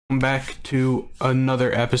Welcome back to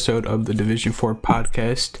another episode of the Division 4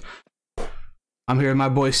 podcast. I'm here with my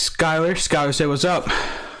boy Skyler. Skyler, say what's up.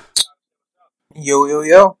 Yo, yo,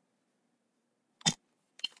 yo.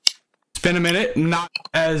 It's been a minute, not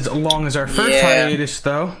as long as our first hiatus,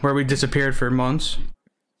 though, where we disappeared for months.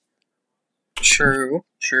 True.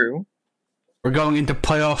 We're going into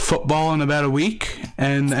playoff football in about a week,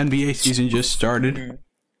 and the NBA season just started.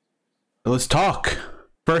 So let's talk.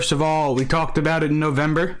 First of all, we talked about it in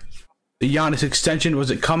November. The Giannis extension,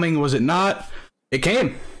 was it coming? Was it not? It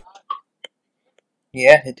came.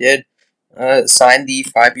 Yeah, it did. Signed the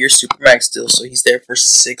 5-year Supermax deal, so he's there for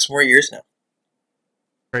 6 more years now.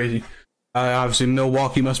 Crazy. Obviously,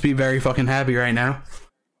 Milwaukee must be very fucking happy right now.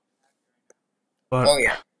 But oh,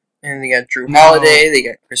 yeah. And they got Drew Holiday, they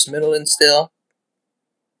got Chris Middleton still.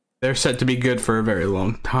 They're set to be good for a very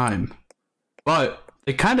long time. But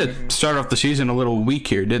they kind of started off the season a little weak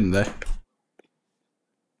here, didn't they?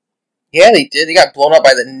 Yeah, they did. They got blown out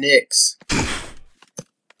by the Knicks.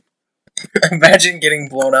 Imagine getting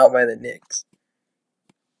blown out by the Knicks.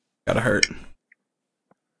 Gotta hurt.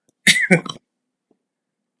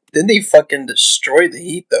 Then they fucking destroyed the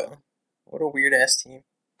Heat, though. What a weird-ass team.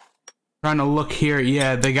 Trying to look here.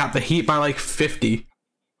 Yeah, they got the Heat by like 50,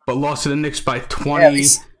 but lost to the Knicks by 20.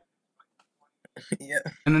 Yeah.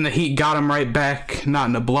 And then the Heat got them right back. Not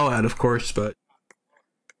in a blowout, of course, but...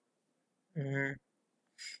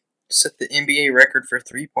 Set the NBA record for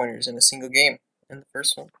 3-pointers in a single game in the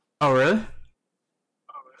first one. Oh, really?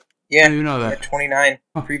 Yeah. I didn't even know that. 29.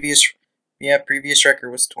 Huh. Previous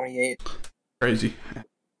record was 28. Crazy.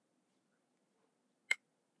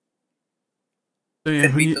 So, yeah,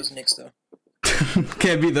 Can't beat those Knicks, though.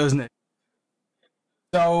 Can't beat those Knicks.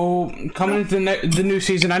 So, coming into the new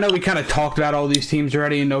season, I know we kind of talked about all these teams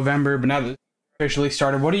already in November, but now that it's officially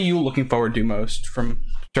started, what are you looking forward to most from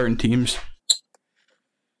certain teams?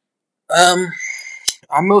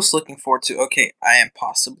 I'm most looking forward to, I am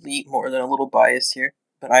possibly more than a little biased here,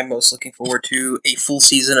 but I'm most looking forward to a full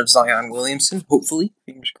season of Zion Williamson, hopefully,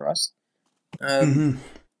 fingers crossed. Kind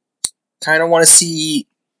of want to see,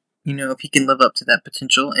 if he can live up to that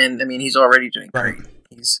potential, and, I mean, he's already doing great.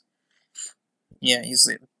 He's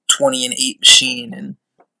a 20-8 machine, and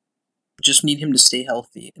just need him to stay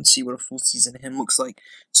healthy and see what a full season of him looks like.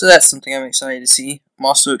 So that's something I'm excited to see. I'm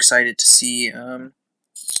also excited to see,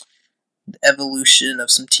 the evolution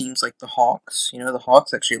of some teams like the Hawks. The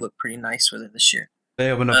Hawks actually look pretty nice with it this year. They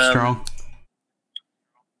opened up strong.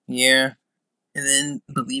 Yeah. And then,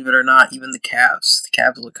 believe it or not, even the Cavs. The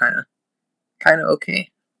Cavs look kind of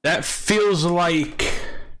okay. That feels like...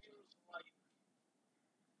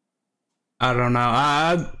 I don't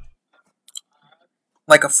know.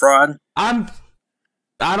 Like a fraud? I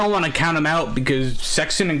don't want to count them out because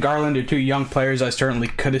Sexton and Garland are two young players I certainly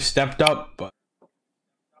could have stepped up, but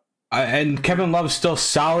and Kevin Love's still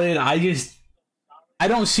solid. I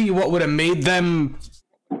don't see what would have made them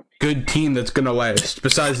a good team that's going to last,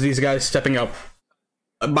 besides these guys stepping up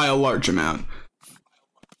by a large amount.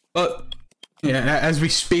 But, yeah, as we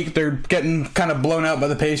speak, they're getting kind of blown out by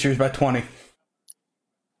the Pacers by 20.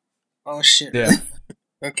 Oh, shit. Yeah.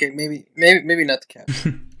 Okay, maybe not the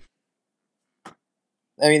Cavs.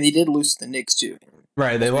 I mean, they did lose to the Knicks, too.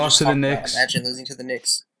 Right, they lost to the Knicks. Imagine losing to the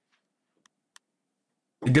Knicks.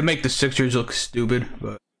 It did make the Sixers look stupid,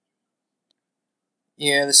 but...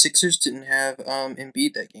 Yeah, the Sixers didn't have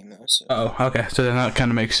Embiid that game, though. So. Oh, okay. So then that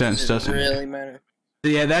kind of makes sense, doesn't it? Doesn't really matter.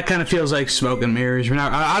 Yeah, that kind of feels like smoke and mirrors.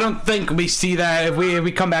 I don't think we see that. If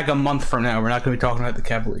we come back a month from now, we're not going to be talking about the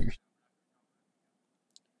Cavaliers.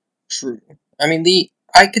 True. I mean,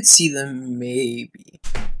 I could see them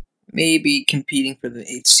maybe competing for the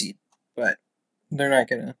 8th seed, but they're not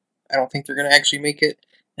gonna. I don't think they're gonna actually make it,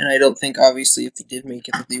 and I don't think, obviously, if they did make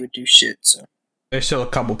it, that they would do shit. So they're still a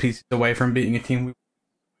couple pieces away from beating a team.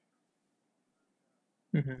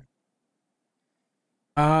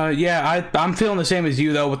 I'm feeling the same as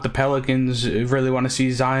you though with the Pelicans. I really want to see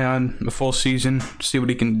Zion a full season, see what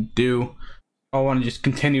he can do. I want to just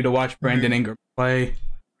continue to watch Brandon Ingram play.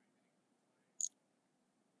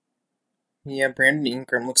 Yeah, Brandon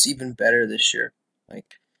Ingram looks even better this year.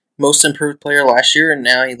 Like, most improved player last year, and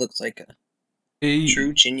now he looks like a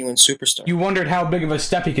true, genuine superstar. You wondered how big of a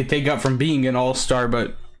step he could take up from being an all-star,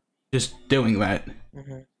 but just doing that.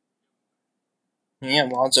 Yeah,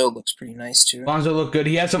 Lonzo looks pretty nice, too. Lonzo looked good.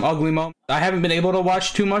 He had some ugly moments. I haven't been able to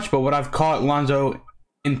watch too much, but what I've caught Lonzo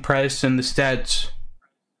in press and the stats,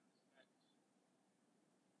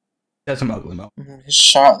 he had some ugly moments. His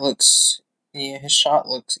shot looks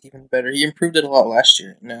even better. He improved it a lot last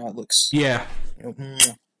year. Now it looks... Yeah.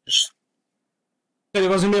 Just he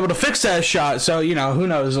wasn't able to fix that shot. So, who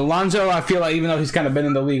knows? Alonso, I feel like, even though he's kind of been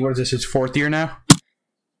in the league, what is this, his 4th year now?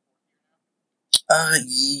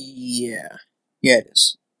 Yeah. Yeah, it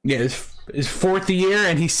is. Yeah, his 4th year,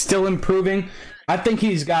 and he's still improving. I think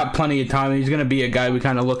he's got plenty of time. He's going to be a guy we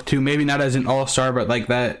kind of look to. Maybe not as an all-star, but like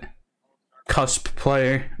that cusp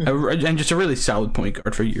player. And just a really solid point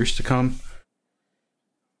guard for years to come.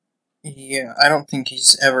 Yeah, I don't think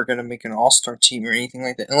he's ever going to make an all-star team or anything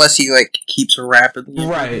like that, unless he keeps rapidly improving.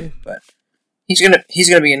 Right. But he's gonna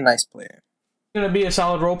be a nice player. He's going to be a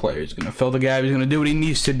solid role player. He's going to fill the gap. He's going to do what he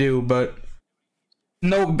needs to do, but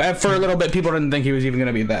no, for a little bit, people didn't think he was even going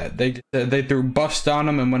to be that. They threw bust on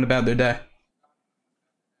him and went about their day.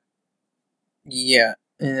 Yeah,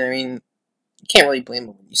 and I mean, you can't really blame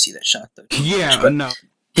him when you see that shot, though. Yeah, but no.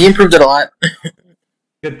 He improved it a lot.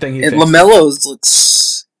 Good thing he and LaMelo's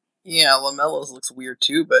looks weird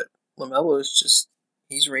too, but LaMelo's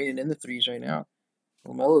he's rated in the 3s right now.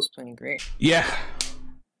 LaMelo's playing great. Yeah.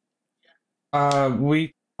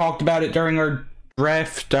 We talked about it during our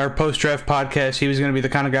post-draft podcast. He was going to be the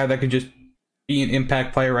kind of guy that could just be an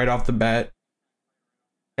impact player right off the bat.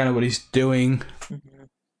 Kind of what he's doing. Mm-hmm.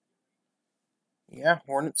 Yeah,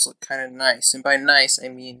 Hornets look kind of nice. And by nice, I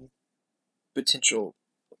mean potential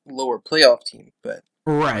lower playoff team. But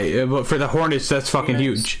right, but for the Hornets, that's fucking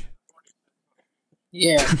huge.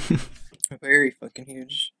 Yeah, very fucking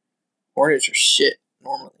huge. Hornets are shit,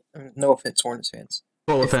 normally. I mean, no offense, Hornets fans.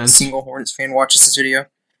 Full offense. If a single Hornets fan watches this video,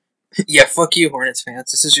 yeah, fuck you, Hornets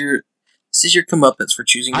fans. This is your comeuppance for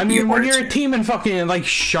choosing to be a Hornets when you're fan. a team in fucking,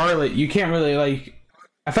 Charlotte, you can't really,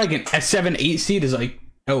 I feel like a 7-8 seed is,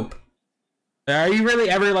 dope. Are you really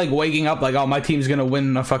ever, waking up oh, my team's gonna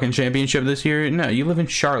win a fucking championship this year? No, you live in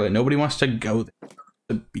Charlotte. Nobody wants to go there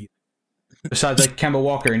to beat them. Besides, Kemba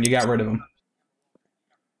Walker, and you got rid of him.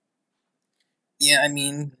 Yeah, I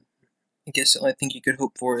mean, I guess the only thing you could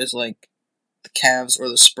hope for is, the Cavs or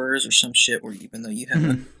the Spurs or some shit, where even though you have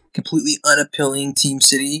a completely unappealing team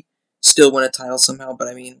city, still win a title somehow. But,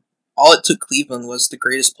 I mean, all it took Cleveland was the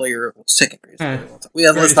greatest player, second greatest player of all time.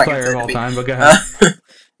 Greatest player of all time, but go ahead.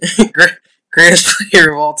 Greatest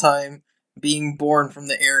player of all time being born from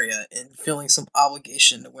the area and feeling some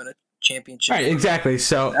obligation to win a championship. Right, exactly.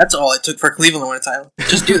 So that's all it took for Cleveland to win a title.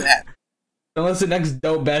 Just do that. Unless the next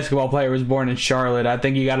dope basketball player was born in Charlotte, I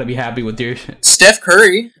think you got to be happy with your... Steph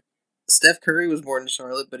Curry. Steph Curry was born in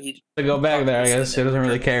Charlotte, but he... To go back there, I guess. He doesn't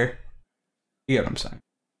really care. You get what I'm saying.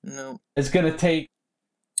 No. It's going to take...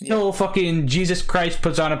 Until fucking Jesus Christ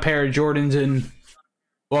puts on a pair of Jordans and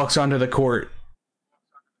walks onto the court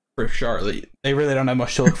for Charlotte. They really don't have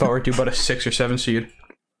much to look forward to but a 6 or 7 seed.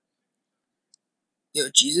 Yo,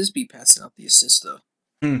 Jesus be passing out the assists, though.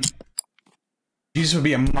 Jesus would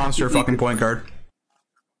be a monster fucking point guard.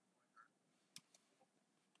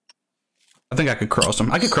 I think I could cross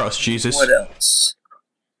him. I could cross Jesus. What else?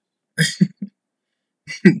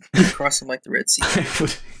 Cross him like the Red Sea.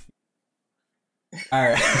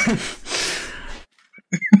 Alright.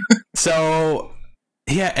 So,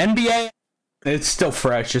 yeah, NBA, it's still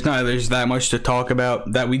fresh. It's not there's that much to talk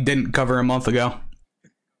about that we didn't cover a month ago.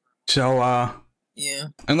 So, yeah.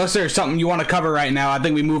 Unless there's something you want to cover right now, I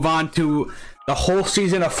think we move on to the whole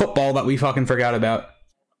season of football that we fucking forgot about.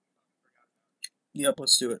 Yep,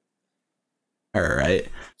 let's do it. Alright.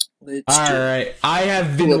 Alright. I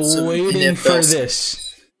have been waiting for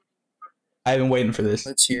this. I've been waiting for this.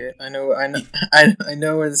 Let's hear it. I know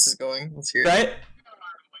where this is going. Let's hear it. Right?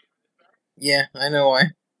 Yeah, I know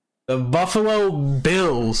why. The Buffalo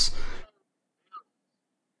Bills.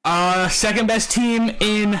 Second best team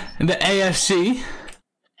in the AFC.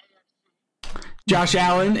 Josh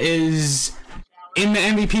Allen is in the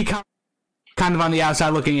MVP kind of on the outside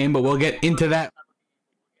looking in, but we'll get into that.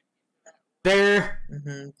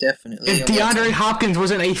 Definitely. If DeAndre Hopkins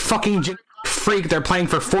wasn't a fucking freak, they're playing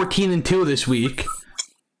for 14-2 this week.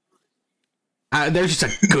 They're just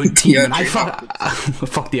a good team. And fuck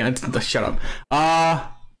DeAndre. Shut up.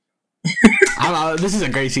 This is a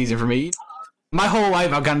great season for me. My whole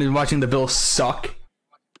life I've gotten watching the Bills suck,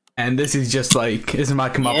 and this is just this is my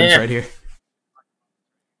comeuppance right here.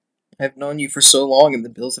 I've known you for so long, and the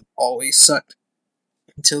Bills have always sucked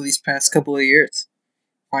until these past couple of years.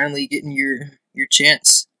 Finally getting your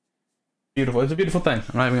chance. Beautiful. It's a beautiful thing.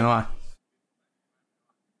 I'm not even gonna lie.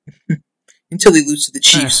 Until they lose to the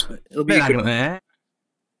Chiefs, but it'll be good.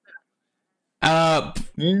 Alright.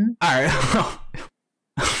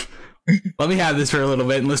 Let me have this for a little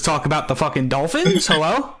bit, and let's talk about the fucking Dolphins.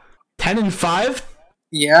 Hello? 10-5?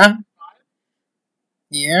 Yeah.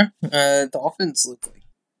 Dolphins look like...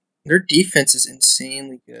 Their defense is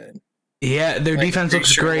insanely good. Yeah, their defense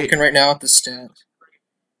looks great. Looking right now at the stats.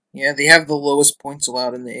 Yeah, they have the lowest points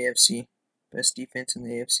allowed in the AFC. Best defense in the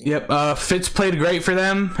AFC. Yep, Fitz played great for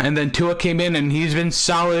them, and then Tua came in, and he's been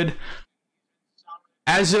solid.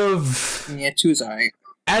 As of Tua's alright.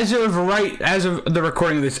 As of the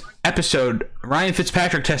recording of this episode, Ryan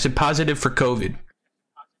Fitzpatrick tested positive for COVID.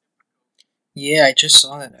 Yeah, I just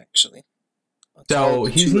saw that actually. So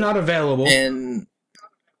he's not available. And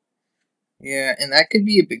that could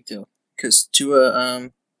be a big deal because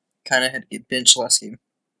Tua kind of had to get benched last game.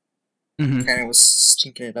 Mm-hmm. Kind of was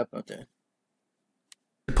stinking it up out there.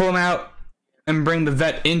 To pull him out and bring the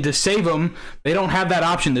vet in to save him, they don't have that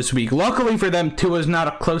option this week. Luckily for them, Tua's not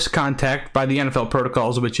a close contact by the NFL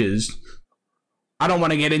protocols, which is... I don't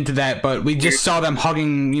want to get into that, but we just saw them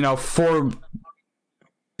hugging, 4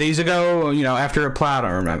 days ago, after a plow. I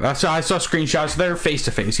don't remember. I saw screenshots. They're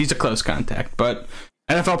face-to-face. He's a close contact, but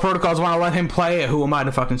NFL protocols want to let him play. Who am I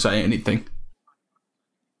to fucking say anything?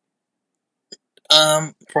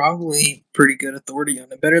 Probably pretty good authority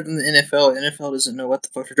on it. Better than the NFL. The NFL doesn't know what the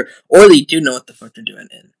fuck they're doing. Or they do know what the fuck they're doing,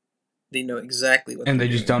 and they know exactly what and they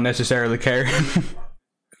just don't necessarily care.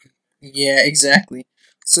 Yeah, exactly.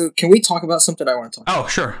 So, can we talk about something I want to talk about? Oh,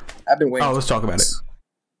 sure. I've been waiting. Oh, let's talk about it.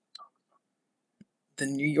 The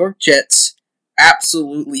New York Jets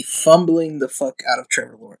absolutely fumbling the fuck out of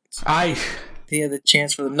Trevor Lawrence. They had the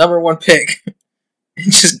chance for the number 1 pick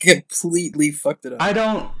and just completely fucked it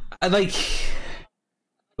up.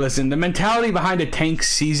 Listen, the mentality behind a tank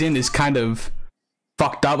season is kind of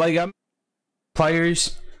fucked up.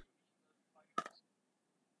 Players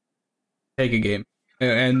take a game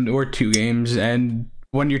or 2 games, and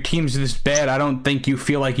when your team's this bad, I don't think you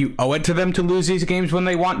feel like you owe it to them to lose these games when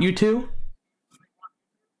they want you to.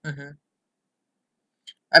 Mm-hmm.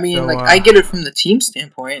 I mean, I get it from the team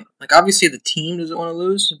standpoint. Obviously the team doesn't want to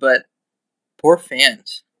lose, but poor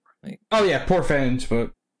fans. Oh yeah, poor fans,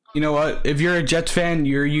 but you know what? If you're a Jets fan,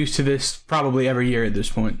 you're used to this probably every year at this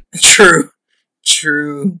point. True.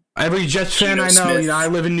 Every Jets fan I know, I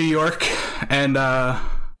live in New York, and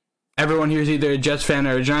everyone here is either a Jets fan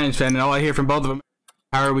or a Giants fan, and all I hear from both of them,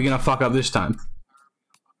 how are we going to fuck up this time?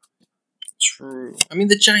 True. I mean,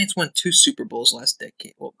 the Giants won 2 Super Bowls last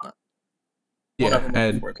decade. Well, not one of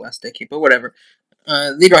them before last decade, but whatever.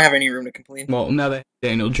 They don't have any room to complain. Well, now they have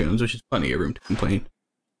Daniel Jones, which is plenty of room to complain.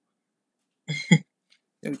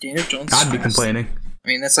 Daniel Jones. I'd be complaining. I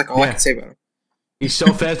mean, that's all I can say about him. He's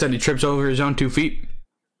so fast that he trips over his own 2 feet.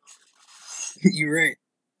 You're right.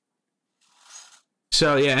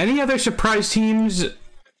 So, yeah, any other surprise teams?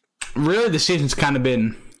 Really, the season's kind of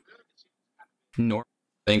been normal.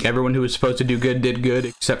 I think everyone who was supposed to do good did good,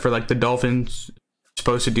 except for, the Dolphins.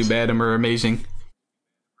 Supposed to do bad and were amazing.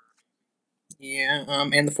 Yeah,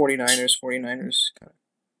 and the 49ers. 49ers kind of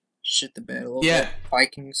shit the bed a little bit.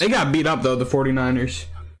 Vikings. They got beat up, though, the 49ers.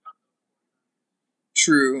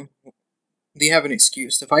 True. They have an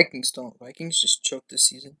excuse. The Vikings don't. Vikings just choked this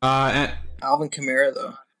season. Alvin Kamara,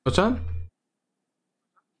 though. What's up?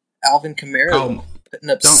 Alvin Kamara putting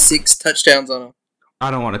up 6 touchdowns on him. I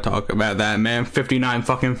don't want to talk about that, man. 59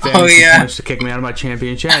 fucking fantasy points to kick me out of my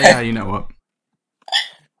championship. Yeah, you know what.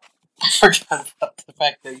 I forgot about the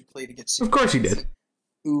fact that he played against you. Of course he did.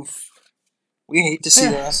 Oof. We hate to see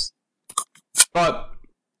that. But,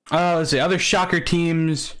 let's see, other shocker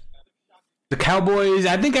teams. The Cowboys,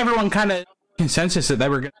 I think everyone kind of consensus that they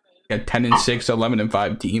were going to get 10-6,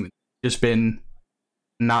 11-5 team. Just been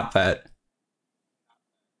not that.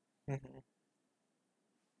 Mm-hmm.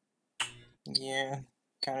 Yeah,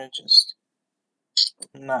 kind of just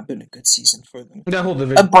not been a good season for them. That whole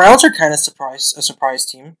division. Browns are kind of a surprise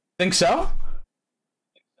team. Think so?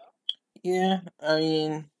 Yeah, I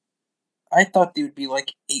mean, I thought they would be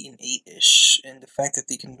 8-8-ish, and the fact that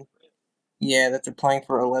they can... Yeah, that they're playing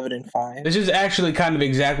for 11-5. This is actually kind of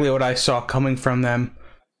exactly what I saw coming from them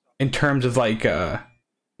in terms of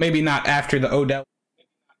maybe not after the Odell,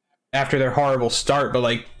 after their horrible start, but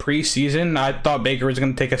preseason. I thought Baker was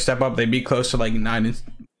going to take a step up. They'd be close to 9-7.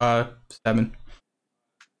 Mm-hmm.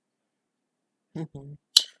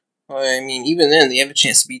 Well, I mean, even then, they have a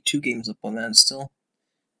chance to be 2 games up on that. It's still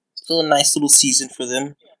a nice little season for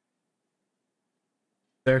them.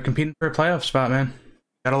 They're competing for a playoff spot, man.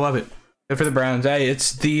 Gotta love it. Good for the Browns. Hey,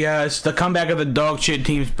 it's the comeback of the dog shit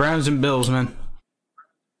teams, Browns and Bills, man.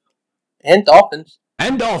 And Dolphins.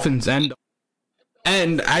 And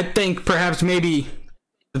I think perhaps maybe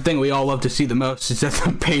the thing we all love to see the most is that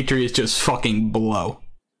the Patriots just fucking blow.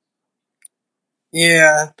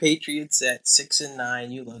 Yeah, Patriots at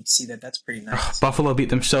 6-9. You love to see that. That's pretty nice. Buffalo beat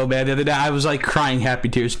them so bad the other day. I was crying happy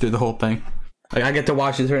tears through the whole thing. I get to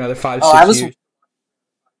watch this for another 5-6 years.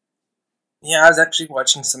 Yeah, I was actually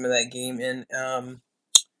watching some of that game, and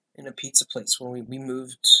in a pizza place when we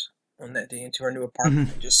moved on that day into our new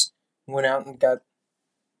apartment. We just went out and got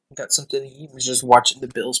something to eat. We was just watching the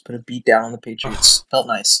Bills put a beat down on the Patriots. Felt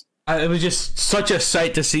nice. It was just such a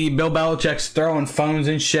sight to see. Bill Belichick's throwing phones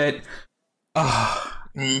and shit. I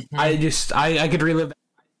could relive that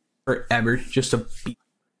forever. Just a beat.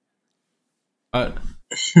 But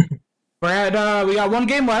we got one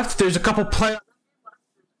game left. There's a couple playoffs.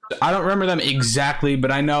 I don't remember them exactly,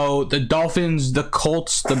 but I know the Dolphins, the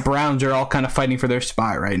Colts, the Browns are all kind of fighting for their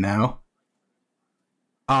spot right now.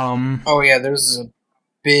 Oh yeah, there's a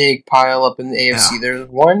big pile up in the AFC. Yeah. There's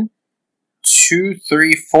 1, 2,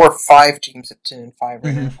 3, 4, 5 teams at 10-5 right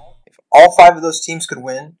now. If all 5 of those teams could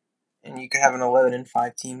win, and you could have an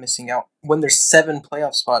 11-5 team missing out when there's 7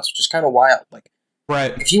 playoff spots, which is kind of wild. Like,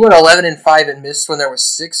 right? If you went 11-5 and missed when there was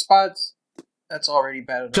 6 spots, that's already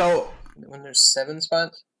bad enough. So when there's 7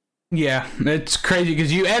 spots. Yeah, it's crazy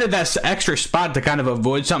because you added that extra spot to kind of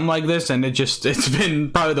avoid something like this, and it's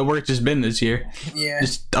been probably the worst it's been this year. Yeah.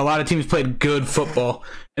 Just a lot of teams played good football.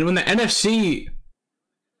 And when the NFC's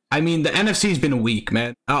been weak,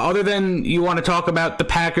 man. Other than you want to talk about the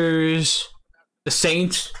Packers, the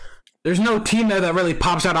Saints, there's no team there that really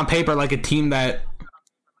pops out on paper like a team that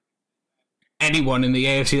anyone in the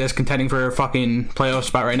AFC that's contending for a fucking playoff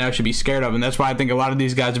spot right now should be scared of. And that's why I think a lot of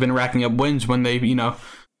these guys have been racking up wins when they,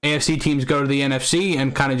 AFC teams go to the NFC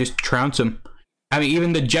and kind of just trounce them. I mean,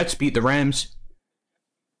 even the Jets beat the Rams.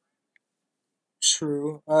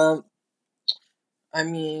 True. I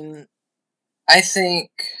think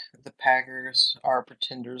the Packers are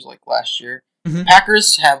pretenders like last year. Mm-hmm.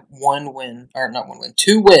 Packers have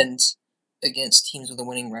 2 wins against teams with a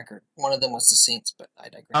winning record. One of them was the Saints, but I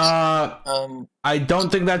digress. I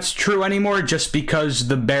don't think that's true anymore just because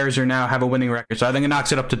the Bears now have a winning record. So I think it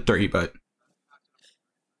knocks it up to 3, but...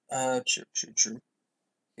 True.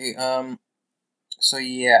 Okay, so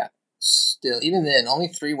yeah, still, even then, only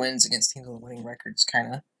 3 wins against teams with winning records,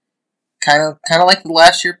 kind of like the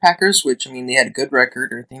last year Packers, which, they had a good record,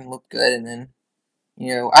 everything looked good, and then,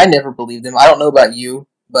 I never believed them. I don't know about you,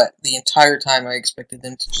 but the entire time I expected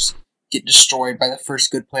them to just get destroyed by the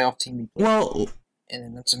first good playoff team. Well, and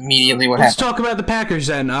then that's immediately what happened. Let's talk about the Packers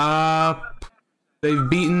then. They've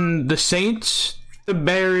beaten the Saints, the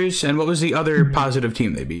Bears, and what was the other positive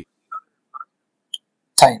team they beat?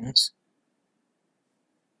 Titans.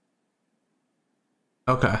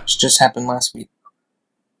 Okay. Which just happened last week.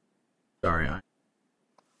 Sorry.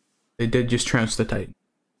 They did just trounce the Titans.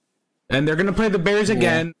 And they're going to play the Bears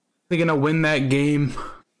again. They're going to win that game.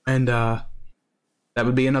 And that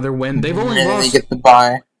would be another win. They've only lost... They get the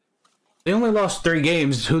bye. They only lost 3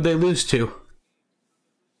 games. Who'd they lose to?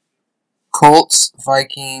 Colts,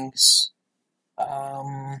 Vikings...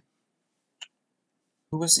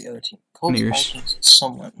 who was the other team? Colts, Vikings,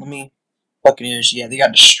 someone. Buccaneers. Yeah, they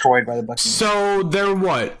got destroyed by the Buccaneers. So they're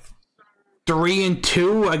what?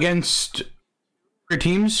 3-2 against their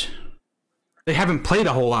teams. They haven't played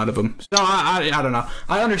a whole lot of them. So I don't know.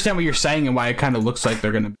 I understand what you're saying and why it kind of looks like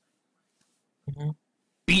they're gonna be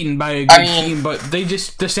beaten by a good team, but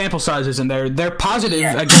the sample size isn't there. They're positive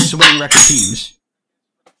against winning record teams.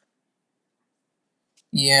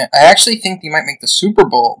 Yeah, I actually think they might make the Super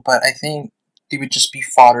Bowl, but I think they would just be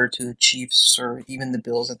fodder to the Chiefs or even the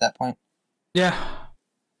Bills at that point. Yeah.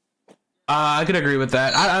 I could agree with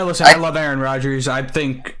that. I love Aaron Rodgers. I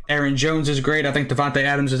think Aaron Jones is great. I think Devontae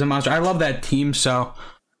Adams is a monster. I love that team, so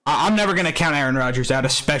I'm never going to count Aaron Rodgers out,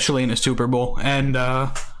 especially in a Super Bowl. And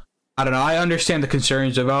I don't know. I understand the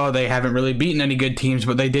concerns of, they haven't really beaten any good teams,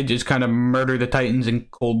 but they did just kind of murder the Titans in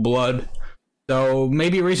cold blood. So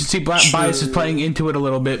maybe recency bias is playing into it a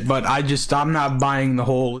little bit, but I'm not buying the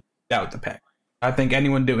whole out the pack. I think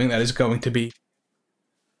anyone doing that is going to be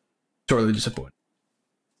sorely disappointed.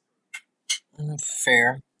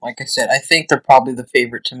 Fair. Like I said, I think they're probably the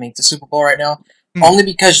favorite to make the Super Bowl right now, only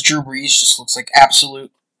because Drew Brees just looks like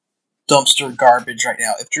absolute dumpster garbage right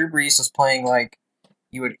now. If Drew Brees was playing like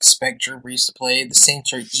you would expect Drew Brees to play, the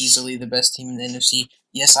Saints are easily the best team in the NFC.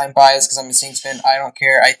 Yes, I'm biased because I'm a Saints fan. I don't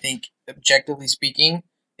care. I think, objectively speaking,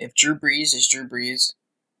 if Drew Brees is Drew Brees,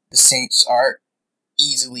 the Saints are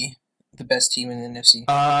easily the best team in the NFC.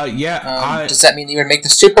 Does that mean you would make the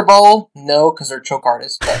Super Bowl? No, because they're choke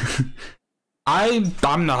artists. But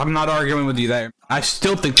I'm not arguing with you there. I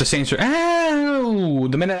still think the Saints are.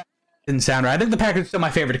 The minute didn't sound right. I think the Packers are still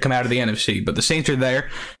my favorite to come out of the NFC, but the Saints are there.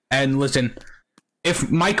 And listen,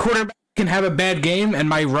 if my quarterback can have a bad game and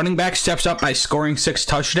my running back steps up by scoring 6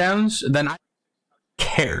 touchdowns, then I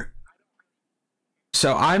care.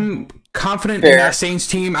 So I'm confident in that Saints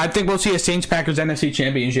team. I think we'll see a Saints-Packers NFC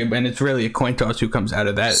championship, and it's really a coin toss who comes out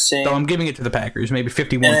of that. So I'm giving it to the Packers, maybe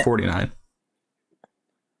 51-49.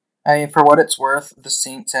 I mean, for what it's worth, the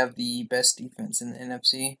Saints have the best defense in the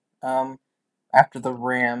NFC. After the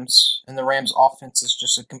Rams, and the Rams' offense is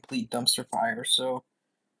just a complete dumpster fire. So,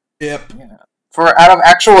 Yep. yeah. For out of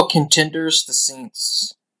actual contenders, the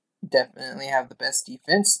Saints definitely have the best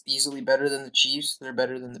defense. Easily better than the Chiefs. They're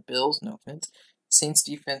better than the Bills. No offense. Saints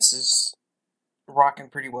defense is rocking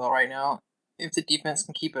pretty well right now. If the defense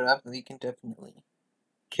can keep it up, they can definitely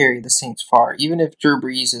carry the Saints far. Even if Drew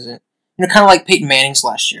Brees isn't, kind of like Peyton Manning's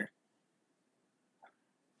last year.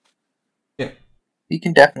 Yeah. He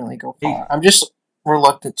can definitely go far. I'm just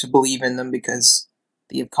reluctant to believe in them because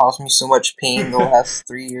they have caused me so much pain the last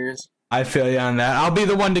 3 years. I feel you on that. I'll be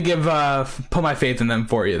the one to put my faith in them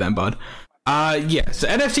for you then, bud. Yes,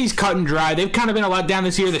 NFC's cut and dry. They've kind of been a lot down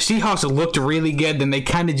this year. The Seahawks looked really good, then they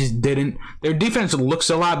kind of just didn't. Their defense looks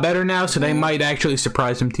a lot better now, so they might actually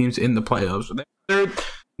surprise some teams in the playoffs. They're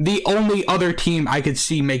the only other team I could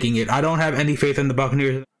see making it. I don't have any faith in the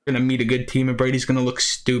Buccaneers. They're going to meet a good team, and Brady's going to look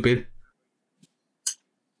stupid.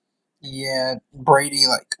 Yeah, Brady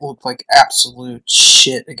looked like absolute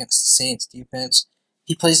shit against the Saints defense.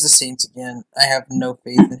 He plays the Saints again. I have no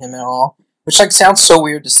faith in him at all. Which sounds so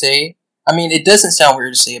weird to say. I mean, it doesn't sound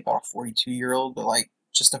weird to say about a 42-year-old, but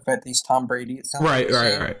just the fact that he's Tom Brady, it sounds right.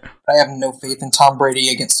 I have no faith in Tom Brady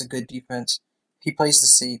against a good defense. If he plays the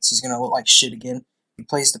Saints, he's gonna look like shit again. If he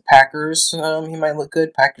plays the Packers, he might look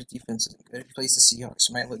good. Packers defense isn't good. If he plays the Seahawks,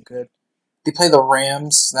 he might look good. They play the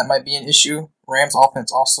Rams, that might be an issue. Rams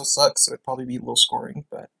offense also sucks, so it'd probably be low scoring,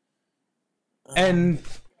 but and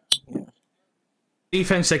yeah.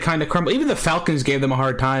 Defense, they kind of crumble. Even the Falcons gave them a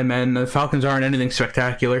hard time, and the Falcons aren't anything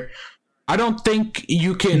spectacular. I don't think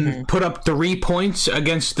you can put up 3 points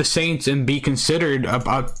against the Saints and be considered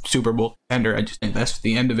a Super Bowl contender. I just think that's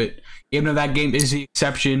the end of it. Even though that game is the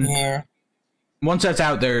exception. Yeah. Once that's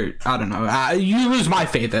out there, I don't know. You lose my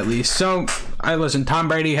faith, at least. So, listen, Tom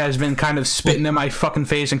Brady has been kind of spitting in my fucking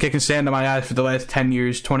face and kicking sand in my eyes for the last 10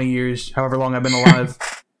 years, 20 years, however long I've been alive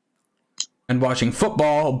and watching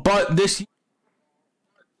football. But this,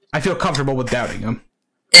 I feel comfortable with doubting him.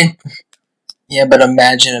 Yeah, but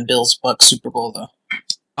imagine a Bills-Bucks Super Bowl,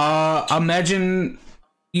 though. Imagine,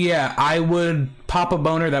 yeah, I would pop a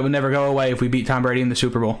boner that would never go away if we beat Tom Brady in the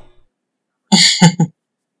Super Bowl.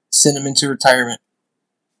 Send him into retirement.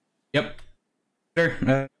 Yep.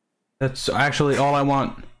 Sure. That's actually all I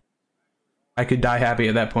want. I could die happy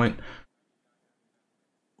at that point.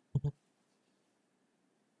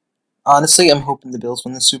 Honestly, I'm hoping the Bills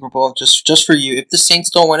win the Super Bowl just for you. If the Saints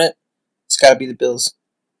don't win it, it's got to be the Bills.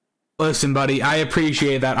 Listen, buddy, I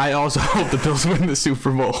appreciate that. I also hope the Bills win the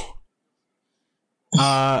Super Bowl.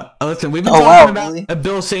 Listen, we've been talking about really? A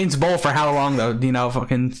Bills Saints Bowl for how long, though?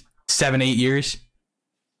 Fucking 7-8 years?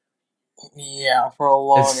 Yeah, for a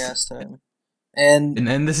long ass time. And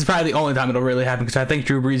this is probably the only time it'll really happen, because I think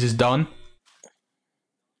Drew Brees is done.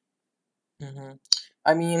 Mm-hmm.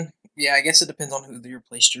 I mean, yeah, I guess it depends on who you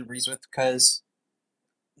replace Drew Brees with, because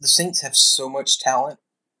the Saints have so much talent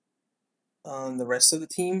on the rest of the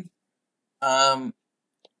team.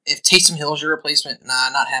 If Taysom Hill is your replacement,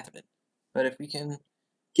 not happening. But if we can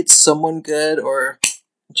get someone good, or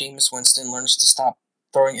Jameis Winston learns to stop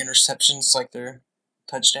throwing interceptions like they're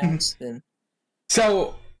touchdowns, then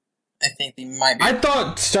so I think they might be. I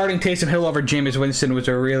thought starting Taysom Hill over Jameis Winston was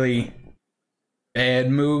a really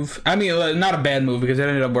bad move. I mean, not a bad move because it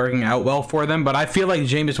ended up working out well for them, but I feel like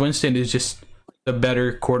Jameis Winston is just the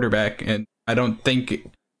better quarterback, and I don't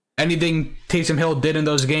think anything Taysom Hill did in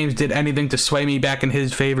those games did anything to sway me back in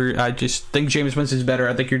his favor. I just think Jameis Winston's better.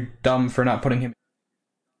 I think you're dumb for not putting him.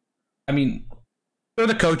 I mean, they're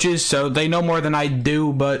the coaches, so they know more than I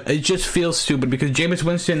do, but it just feels stupid because Jameis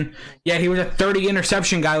Winston, yeah, he was a 30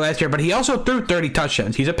 interception guy last year, but he also threw 30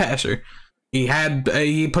 touchdowns. He's a passer.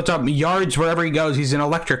 He puts up yards wherever he goes. He's an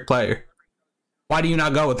electric player. Why do you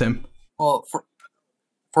not go with him? Well,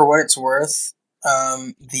 for what it's worth,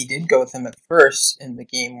 they did go with him at first in the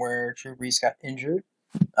game where Drew Brees got injured.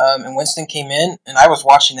 And Winston came in, and I was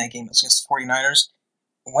watching that game against the 49ers.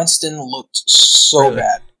 Winston looked so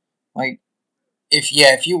bad.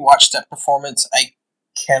 If you watch that performance, I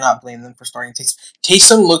cannot blame them for starting Taysom.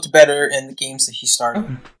 Taysom looked better in the games that he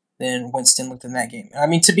started than Winston looked in that game. I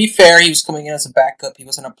mean, to be fair, he was coming in as a backup. He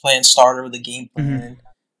wasn't a playing starter with a game plan and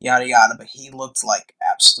yada yada, but he looked like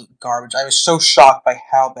absolute garbage. I was so shocked by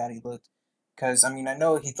how bad he looked. Because, I mean, I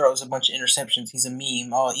know he throws a bunch of interceptions. He's a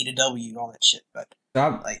meme. Oh, eat a W, all that shit. But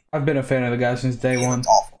I've been a fan of the guy since day one.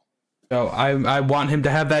 Awful. So I want him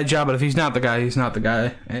to have that job, but if he's not the guy, he's not the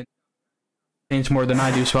guy. And Saints more than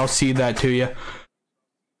I do, so I'll cede that to you.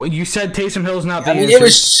 Well, you said Taysom Hill's not the answer. It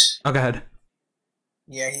was... Oh, go ahead.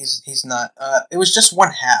 Yeah, he's not. It was just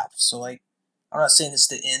one half, so, I'm not saying it's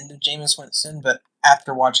the end of Jameis Winston, but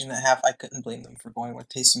after watching that half, I couldn't blame them for going with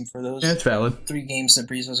Taysom for those That's valid. 3 games that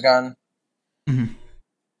Breeze was gone. Mm-hmm.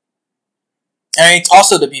 And it's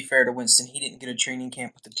also, to be fair to Winston, he didn't get a training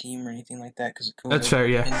camp with the team or anything like that because of COVID. That's fair,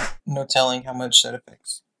 yeah. And no telling how much that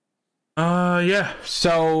affects. Yeah.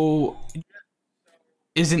 So,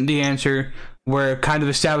 isn't the answer. We're kind of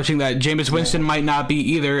establishing that Jameis Winston might not be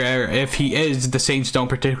either, or if he is, the Saints don't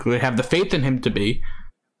particularly have the faith in him to be.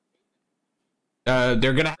 They're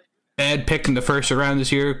going to have a bad pick in the first round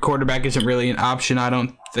this year. Quarterback isn't really an option, I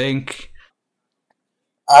don't think.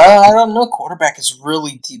 I don't know. Quarterback is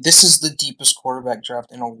really deep. This is the deepest quarterback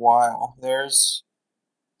draft in a while. There's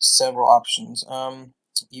several options.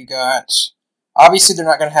 You got... Obviously, they're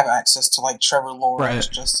not going to have access to, like, Trevor Lawrence,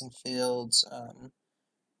 right. Justin Fields,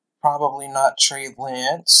 probably not Trey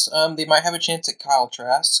Lance. They might have a chance at Kyle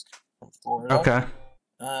Trask from Florida. Okay.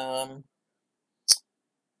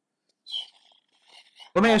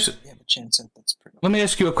 Let me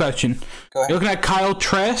ask you a question. Go ahead. You're looking at Kyle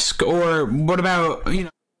Trask, or what about,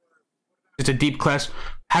 it's a deep class.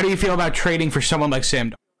 How do you feel about trading for someone like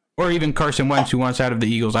Sam Darnold? Or even Carson Wentz, who wants out of the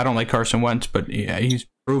Eagles? I don't like Carson Wentz, but yeah, he's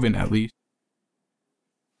proven at least.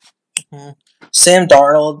 Mm-hmm. Sam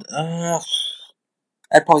Darnold,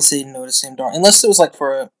 I'd probably say no to Sam Darnold. Unless it was like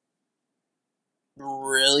for a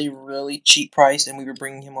really, really cheap price and we were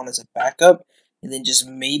bringing him on as a backup. And then just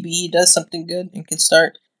maybe he does something good and can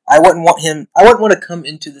start. I wouldn't want to come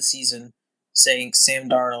into the season saying Sam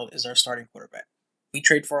Darnold is our starting quarterback. We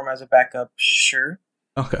trade for him as a backup, sure.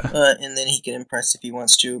 Okay. And then he can impress if he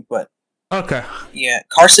wants to, but... Okay. Yeah,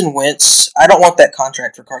 Carson Wentz, I don't want that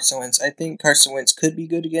contract for Carson Wentz. I think Carson Wentz could be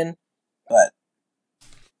good again, but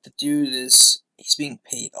the dude he's being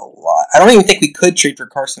paid a lot. I don't even think we could trade for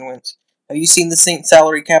Carson Wentz. Have you seen the Saints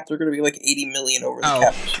salary cap? They're going to be like $80 million over the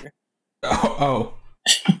cap this year. Oh.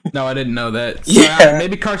 No, I didn't know that. So, yeah.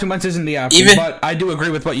 Maybe Carson Wentz isn't the option, but I do agree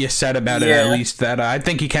with what you said about it, at least, that I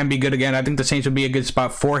think he can be good again. I think the Saints would be a good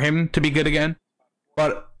spot for him to be good again.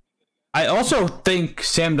 But I also think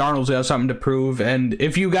Sam Darnold's got something to prove, and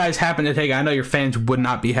if you guys happen to take, I know your fans would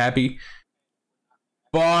not be happy,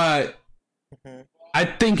 but I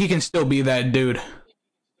think he can still be that dude.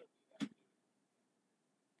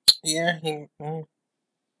 Yeah,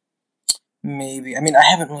 maybe. I mean, I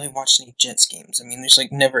haven't really watched any Jets games. I mean, there's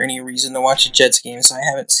like never any reason to watch a Jets game, so I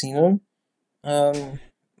haven't seen them.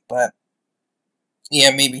 But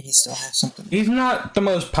yeah, maybe he still has something. He's not the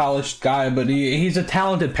most polished guy, but he's a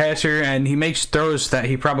talented passer, and he makes throws that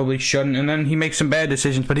he probably shouldn't, and then he makes some bad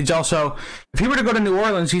decisions. But he's also, if he were to go to New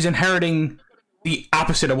Orleans, he's inheriting the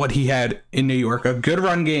opposite of what he had in New York. A good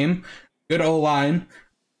run game, good O-line,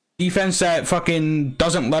 defense that fucking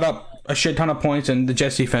doesn't let up a shit ton of points, and the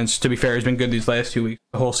Jets defense, to be fair, has been good these last 2 weeks.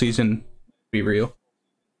 The whole season, to be real.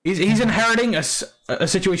 He's inheriting a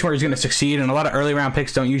situation where he's going to succeed, and a lot of early round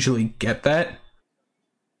picks don't usually get that.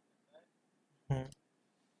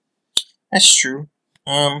 That's true.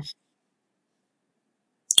 I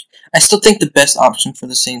still think the best option for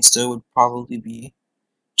the Saints, though, would probably be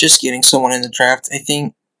just getting someone in the draft. I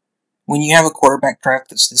think when you have a quarterback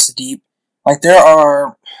draft that's this deep, like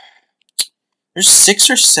there's 6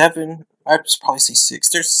 or 7, I'd probably say 6.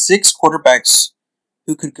 There's 6 quarterbacks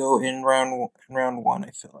who could go in round 1,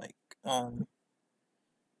 I feel like.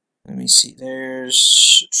 Let me see.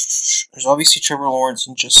 There's obviously Trevor Lawrence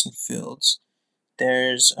and Justin Fields.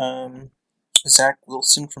 There's Zach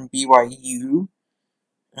Wilson from BYU.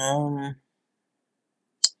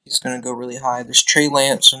 He's going to go really high. There's Trey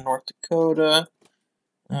Lance from North Dakota.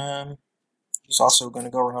 He's also going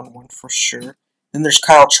to go round 1 for sure. Then there's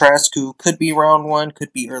Kyle Trask, who could be round 1,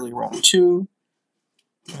 could be early round 2.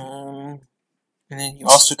 And then you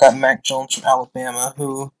also got Mac Jones from Alabama,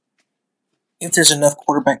 who, if there's enough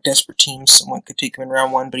quarterback desperate teams, someone could take him in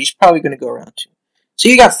round 1, but he's probably going to go round 2. So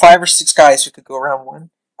you got 5 or 6 guys who could go round 1.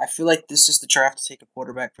 I feel like this is the draft to take a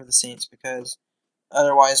quarterback for the Saints, because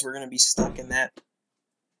otherwise we're going to be stuck in that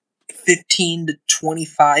 15 to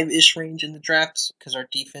 25-ish range in the drafts, because our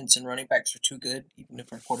defense and running backs are too good, even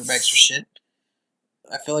if our quarterbacks are shit.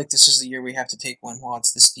 I feel like this is the year we have to take one while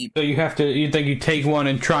it's this deep. So you think you take one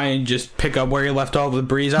and try and just pick up where you left off with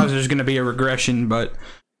Breeze? Obviously there's going to be a regression, but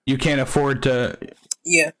you can't afford to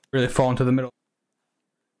really fall into the middle.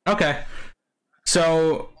 Okay.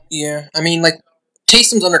 So... Yeah, I mean, like,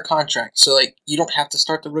 Taysom's under contract, so, like, you don't have to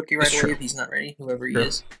start the rookie right away if he's not ready, whoever he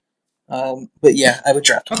is. But, yeah, I would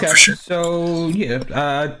draft him for sure. So, yeah,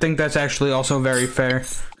 I think that's actually also very fair.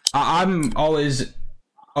 I'm always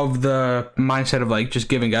of the mindset of, like, just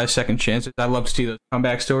giving guys second chances. I love to see those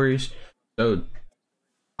comeback stories. So,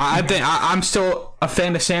 I think I'm still a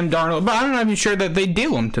fan of Sam Darnold, but I'm not even sure that they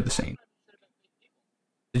deal him to the Saints.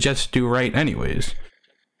 the Jets do right anyways.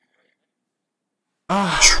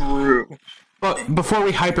 True. But before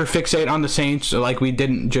we hyperfixate on the Saints, like we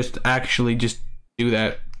didn't just actually just do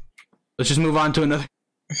that, let's just move on to another.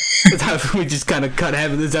 We just kind of cut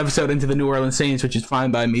half of this episode into the New Orleans Saints, which is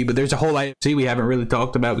fine by me, but there's a whole AFC we haven't really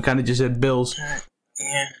talked about. We kind of just said Bills.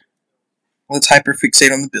 Yeah. Let's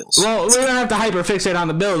hyperfixate on the Bills. Well, we don't have to hyperfixate on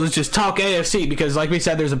the Bills. Let's just talk AFC, because like we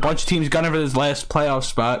said, there's a bunch of teams gunning for this last playoff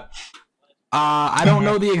spot. I don't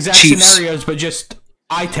know the exact Chiefs. scenarios, but just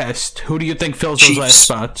eye test. Who do you think fills those last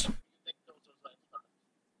spots?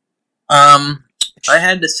 If I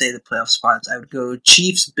had to say the playoff spots, I would go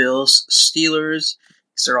Chiefs, Bills, Steelers,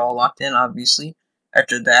 because they're all locked in, obviously.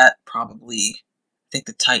 After that, probably, I think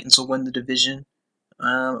the Titans will win the division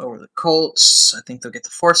over the Colts. I think they'll get the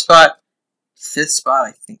 4th spot. 5th spot,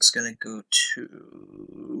 I think, is going to go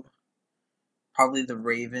to probably the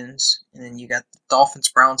Ravens. And then you got the Dolphins,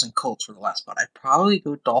 Browns, and Colts for the last spot. I'd probably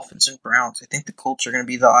go Dolphins and Browns. I think the Colts are going to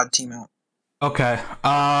be the odd team out. Okay.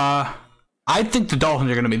 I think the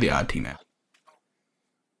Dolphins are going to be the odd team out.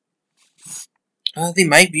 They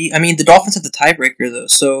might be. I mean, the Dolphins have the tiebreaker, though.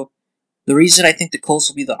 So the reason I think the Colts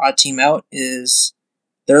will be the odd team out is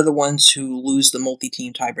they're the ones who lose the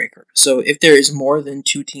multi-team tiebreaker. So if there is more than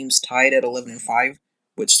 2 teams tied at 11-5,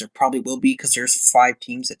 which there probably will be because there's 5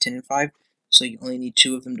 teams at 10-5, so you only need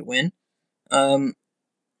 2 of them to win,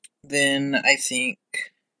 then I think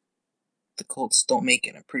the Colts don't make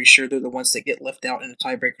it. I'm pretty sure they're the ones that get left out in a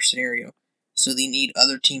tiebreaker scenario. So they need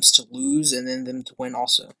other teams to lose and then them to win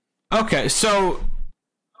also. Okay, so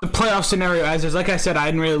the playoff scenario as is, like I said, I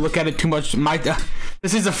didn't really look at it too much.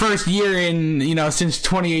 This is the first year in, since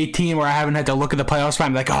 2018 where I haven't had to look at the playoffs.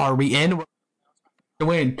 I'm like, are we in? We're to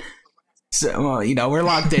win. So, we're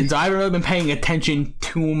locked in. So I haven't really been paying attention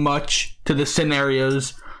too much to the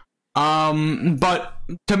scenarios. But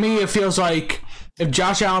to me, it feels like if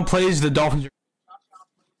Josh Allen plays, the Dolphins.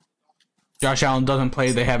 Josh Allen doesn't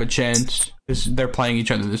play, they have a chance because they're playing each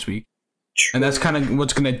other this week. True. And that's kind of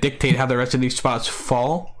what's going to dictate how the rest of these spots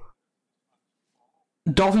fall.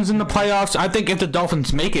 Dolphins in the playoffs. I think if the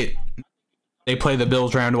Dolphins make it, they play the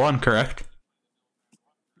Bills round 1, correct?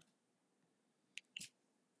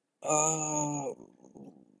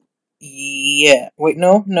 Yeah. Wait,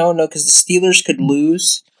 no, because the Steelers could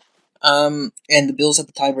lose, and the Bills have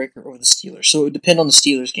the tiebreaker over the Steelers. So it would depend on the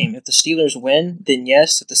Steelers game. If the Steelers win, then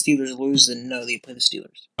yes. If the Steelers lose, then no, they play the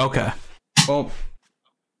Steelers. Okay. Well,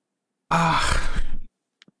 kind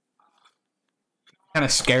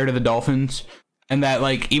of scared of the Dolphins, and that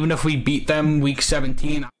even if we beat them week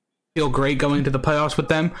 17, I feel great going to the playoffs with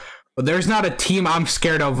them. But there's not a team I'm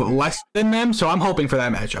scared of less than them, so I'm hoping for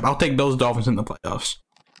that matchup. I'll take Bills Dolphins in the playoffs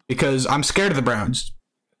because I'm scared of the Browns.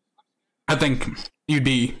 I think you'd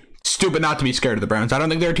be stupid not to be scared of the Browns. I don't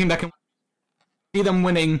think they're a team that can see them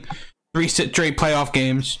winning 3 straight playoff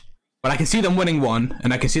games, but I can see them winning 1,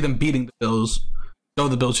 and I can see them beating the Bills. Though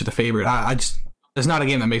the Bills are the favorite, I just there's not a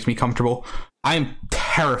game that makes me comfortable. I am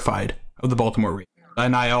terrified of the Baltimore Ravens,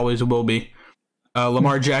 and I always will be.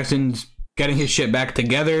 Lamar Jackson's getting his shit back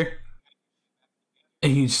together.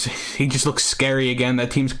 He just looks scary again.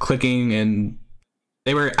 That team's clicking, and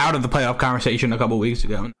they were out of the playoff conversation a couple weeks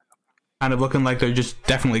ago, kind of looking like they're just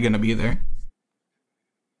definitely going to be there.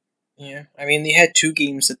 Yeah, I mean they had 2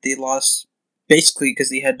 games that they lost basically because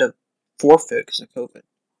they had to forfeit because of COVID.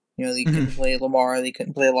 They couldn't play Lamar. They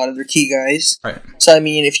couldn't play a lot of their key guys. Right. So I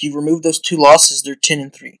mean, if you remove those 2 losses, they're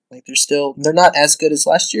 10-3. They're not as good as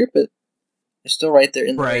last year, but they're still right there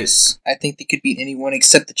in the race. I think they could beat anyone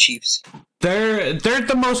except the Chiefs. They're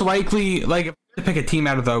the most likely, if to pick a team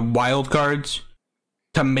out of the wild cards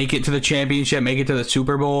to make it to the championship, make it to the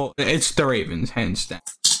Super Bowl. It's the Ravens, hands down.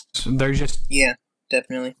 So they're just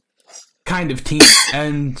definitely kind of team,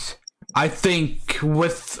 and I think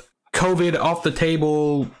with COVID off the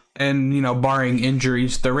table. And, barring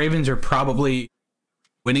injuries, the Ravens are probably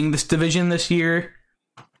winning this division this year.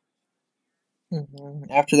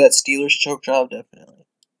 Mm-hmm. After that Steelers choke job, definitely.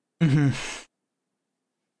 Mm-hmm.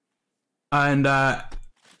 And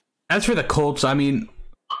as for the Colts, I mean,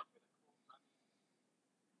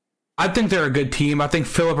 I think they're a good team. I think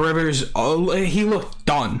Phillip Rivers, he looked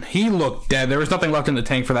done. He looked dead. There was nothing left in the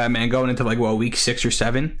tank for that man going into, week 6 or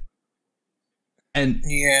 7. And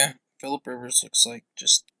yeah, Phillip Rivers looks like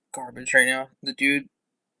just garbage right now. The dude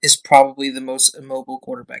is probably the most immobile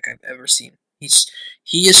quarterback I've ever seen. He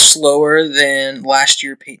is slower than last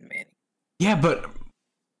year Peyton Manning. Yeah, but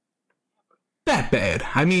that bad.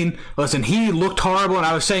 I mean, listen, he looked horrible, and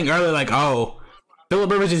I was saying earlier,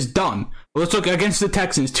 Phillip Rivers is done. Well, let's look against the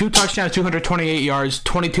Texans. 2 touchdowns, 228 yards,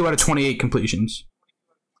 22 out of 28 completions.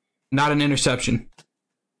 Not an interception.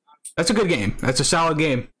 That's a good game. That's a solid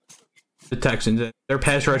game. The Texans, their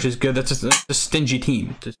pass rush is good. That's a stingy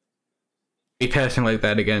team to be passing like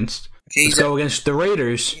that against. Okay, Let's go against the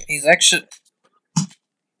Raiders. He's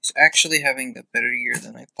actually having a better year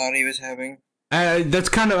than I thought he was having. That's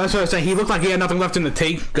what I was saying. He looked like he had nothing left in the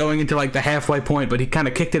tank going into like the halfway point, but he kind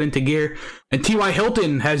of kicked it into gear. And T.Y.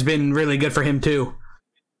 Hilton has been really good for him too.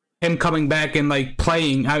 Him coming back and like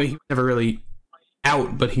playing. I mean, he was never really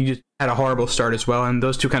out, but he just had a horrible start as well. And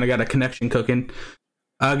those two kind of got a connection cooking.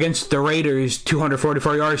 Against the Raiders,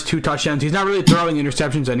 244 yards, 2 touchdowns. He's not really throwing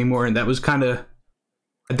interceptions anymore, and that was kind of,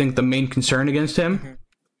 I think, the main concern against him.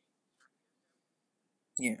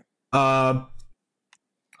 Yeah.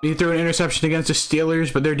 He threw an interception against the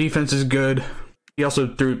Steelers, but their defense is good. He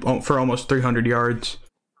also threw for almost 300 yards.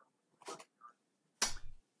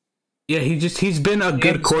 Yeah, he's been a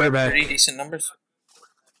good quarterback. Pretty decent numbers.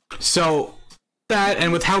 So that,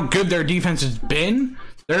 and with how good their defense has been,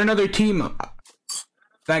 they're another team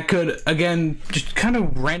that could, again, just kind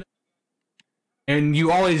of random. And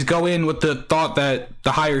you always go in with the thought that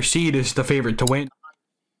the higher seed is the favorite to win.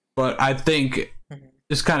 But I think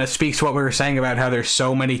this kind of speaks to what we were saying about how there's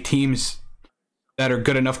so many teams that are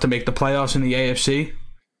good enough to make the playoffs in the AFC.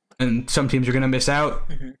 And some teams are going to miss out.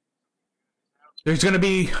 There's going to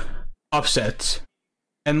be upsets.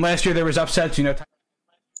 And last year there was upsets,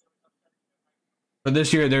 But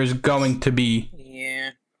this year there's going to be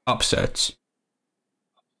upsets.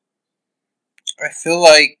 I feel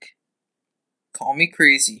like, call me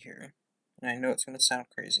crazy here, and I know it's going to sound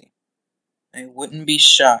crazy. I wouldn't be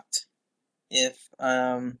shocked if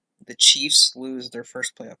the Chiefs lose their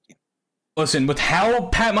first playoff game. Listen, with how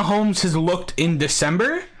Pat Mahomes has looked in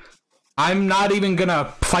December, I'm not even going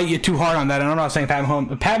to fight you too hard on that. And I'm not saying Pat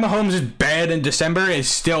Mahomes. Pat Mahomes is bad in December, is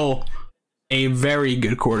still a very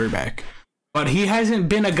good quarterback. But he hasn't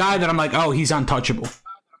been a guy that I'm like, oh, he's untouchable.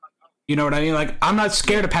 You know what I mean? Like, I'm not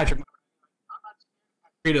scared of Patrick Mahomes.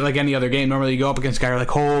 Treat it like any other game. Normally you go up against a guy like,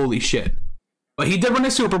 holy shit. But he did win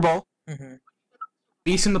a Super Bowl.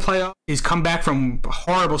 Beast in the playoffs. He's come back from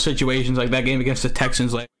horrible situations like that game against the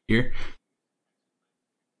Texans last year.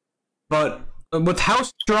 But with how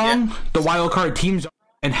strong the wild card teams are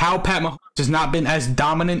and how Pat Mahomes has not been as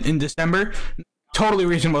dominant in December, totally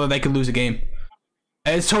reasonable that they could lose a game.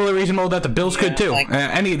 And it's totally reasonable that the Bills could too.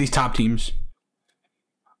 Any of these top teams.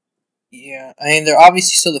 Yeah, I mean, they're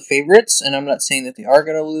obviously still the favorites, and I'm not saying that they are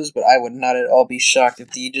going to lose, but I would not at all be shocked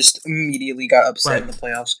if they just immediately got upset in the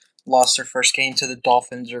playoffs, lost their first game to the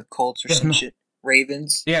Dolphins or Colts or some shit.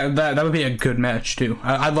 Ravens. Yeah, that would be a good match, too.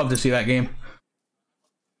 I'd love to see that game.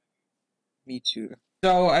 Me too.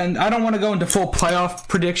 So, and I don't want to go into full playoff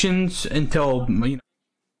predictions until,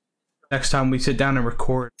 next time we sit down and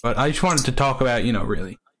record, but I just wanted to talk about,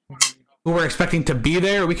 really, who we're expecting to be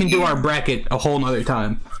there. We can do our bracket a whole nother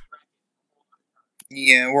time.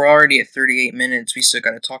 Yeah, we're already at 38 minutes. We still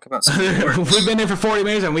got to talk about some awards. We've been here for 40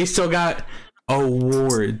 minutes and we still got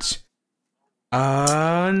awards.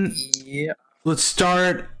 Yeah. Let's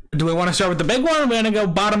start. Do we want to start with the big one? Or we're gonna go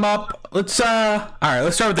bottom up. Let's start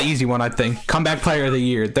with the easy one. I think comeback player of the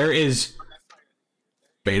year. There is.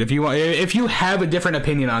 Wait, if you have a different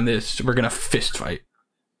opinion on this, we're gonna fist fight.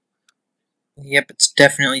 Yep, it's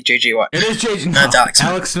definitely J.J. Watt. It is J.J. No,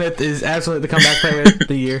 Alex Smith is absolutely the comeback player of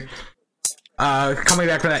the year. Coming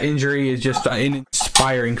back from that injury is just an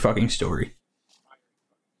inspiring fucking story.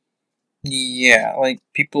 Yeah, like,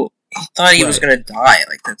 people, he thought he was gonna die,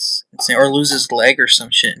 like, that's insane, or lose his leg or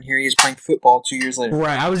some shit, and here he is playing football 2 years later.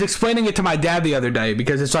 Right, I was explaining it to my dad the other day,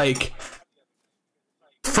 because it's like,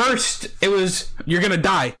 first, it was, you're gonna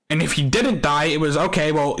die, and if you didn't die, it was,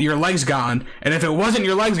 okay, well, your leg's gone, and if it wasn't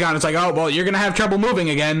your leg's gone, it's like, oh, well, you're gonna have trouble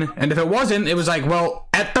moving again, and if it wasn't, it was like, well,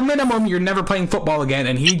 at the minimum, you're never playing football again,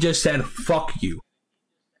 and he just said, fuck you.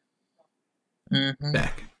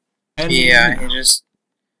 Back. And yeah, he just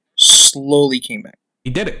slowly came back.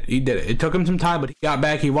 He did it. It took him some time, but he got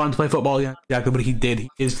back. He wanted to play football again. Exactly what he did. He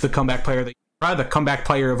is the comeback player, probably the comeback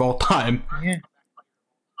player of all time. Yeah.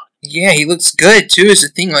 Yeah, he looks good, too, is the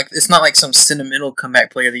thing. Like, it's not like some sentimental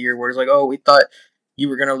comeback player of the year where it's like, oh, we thought you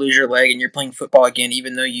were going to lose your leg and you're playing football again,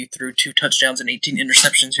 even though you threw 2 touchdowns and 18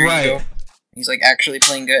 interceptions. Here you go. He's, like, actually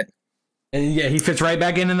playing good. And yeah, he fits right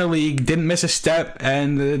back in the league, didn't miss a step,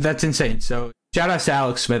 and that's insane. So, shout out to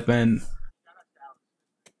Alex Smith, man.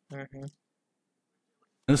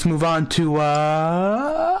 Let's move on to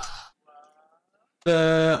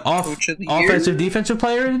the offensive defensive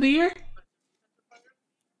player of the year.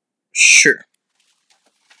 Sure.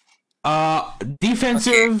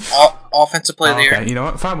 Defensive. Okay. Offensive player of the year. Okay, you know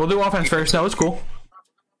what? Fine, we'll do offense first. No, it's cool.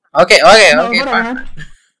 Okay, fine.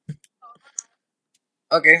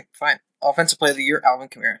 Okay, fine. Offensive player of the year, Alvin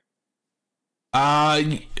Kamara.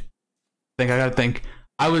 I gotta think.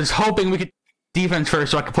 I was hoping we could defense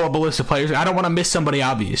first so I could pull up a list of players. I don't want to miss somebody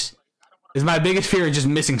obvious. Is my biggest fear is just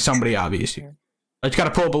missing somebody obvious here. I just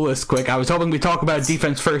gotta pull up a list quick. I was hoping we talk about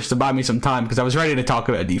defense first to buy me some time because I was ready to talk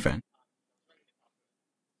about defense.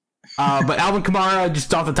 But Alvin Kamara,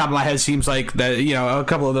 just off the top of my head, seems like that, you know, a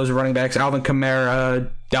couple of those running backs, Alvin Kamara,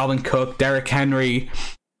 Dalvin Cook, Derrick Henry.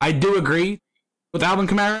 I do agree with Alvin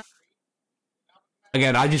Kamara.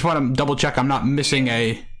 Again, I just want to double check I'm not missing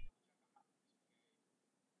a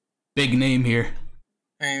big name here.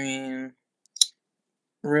 I mean,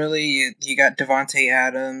 really, you got Devontae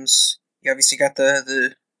Adams. You obviously got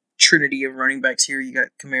the trinity of running backs here. You got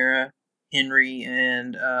Kamara, Henry,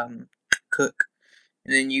 and Cook.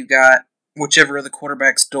 And then you got whichever of the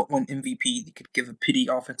quarterbacks don't win MVP, you could give a pity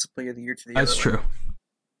offensive player of the year to the other. That's true.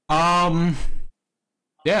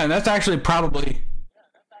 Yeah, and that's actually probably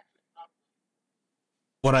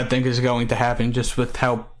what I think is going to happen just with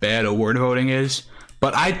how bad award voting is.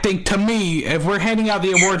 But I think, to me, if we're handing out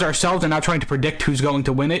the awards ourselves and not trying to predict who's going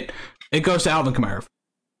to win it, it goes to Alvin Kamara.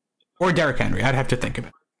 Or Derrick Henry. I'd have to think of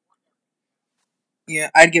it. Yeah,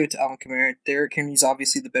 I'd give it to Alvin Kamara. Derrick Henry's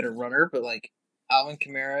obviously the better runner, but, like, Alvin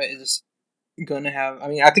Kamara is going to have... I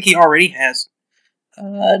mean, I think he already has...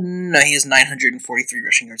 no, he has 943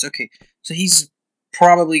 rushing yards. Okay, so he's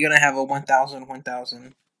probably going to have a 1,000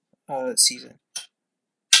 season.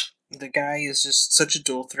 The guy is just such a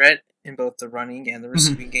dual threat in both the running and the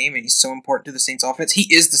receiving game, and he's so important to the Saints offense.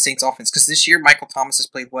 He is the Saints offense, because this year Michael Thomas has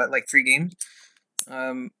played, 3 games?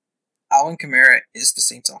 Alvin Kamara is the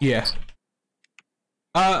Saints offense. Yeah.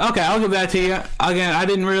 Okay, I'll give that to you. Again, I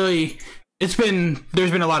didn't really... There's been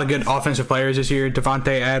a lot of good offensive players this year.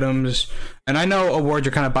 Devontae Adams. And I know awards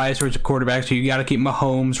are kind of biased towards the quarterback, so you got to keep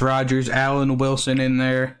Mahomes, Rodgers, Allen, Wilson in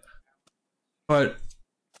there. But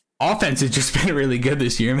offense has just been really good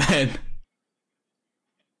this year, man.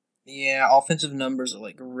 Yeah, offensive numbers are,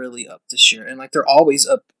 really up this year. And, they're always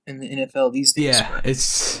up in the NFL these days. Yeah,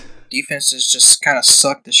 it's... Defense has just kind of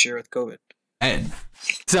sucked this year with COVID. And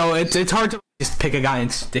so it's hard to just pick a guy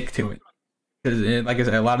and stick to it. Because, like I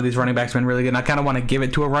said, a lot of these running backs have been really good. And I kind of want to give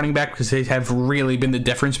it to a running back because they have really been the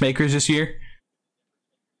difference makers this year.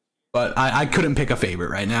 But I couldn't pick a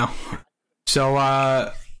favorite right now. So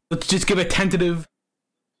let's just give a tentative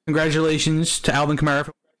congratulations to Alvin Kamara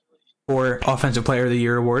for Offensive Player of the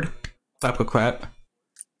Year award. Clap, clap, clap.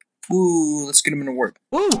 Ooh, let's get him an award.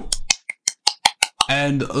 Woo!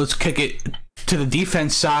 And let's kick it to the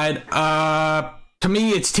defense side. To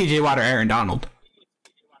me, it's TJ Watt or Aaron Donald.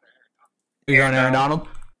 You going Aaron Donald?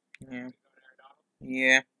 Yeah.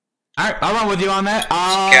 Yeah. Alright, I'll run with you on that.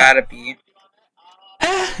 It's gotta be.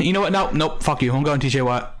 You know what? Nope. Fuck you. I'm going TJ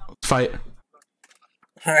Watt. Let's fight.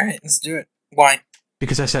 Alright, let's do it. Why?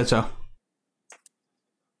 Because I said so.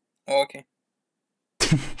 Oh, okay.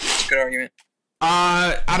 Good argument.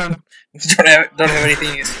 I don't don't have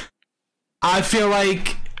anything. I feel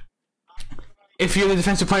like if you're the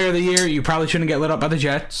defensive player of the year, you probably shouldn't get lit up by the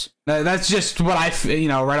Jets. That's just what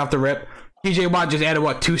right off the rip. TJ Watt just added,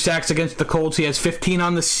 2 sacks against the Colts. He has 15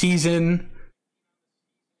 on the season.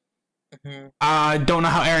 I don't know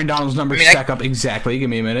how Aaron Donald's numbers stack up exactly. Give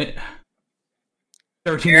me a minute.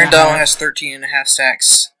 13 Aaron Donald has 13.5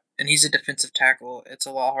 sacks, and he's a defensive tackle. It's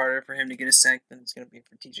a lot harder for him to get a sack than it's going to be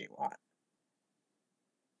for TJ Watt.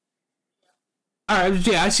 Alright,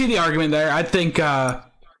 yeah, I see the argument there. I think, come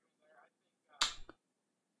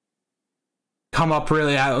up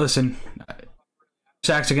really, listen,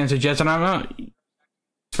 sacks against the Jets, and I don't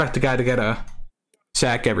expect the guy to get a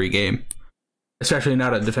sack every game, especially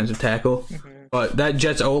not a defensive tackle. But that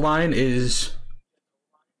Jets O-line is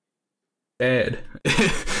bad.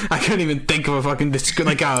 I couldn't even think of a fucking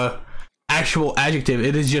actual adjective.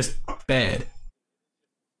 It is just bad.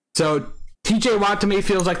 So TJ Watt to me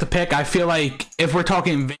feels like the pick. I feel like if we're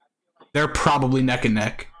talking, they're probably neck and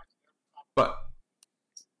neck. But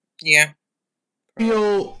yeah, I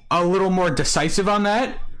feel a little more decisive on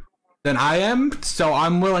that than I am. So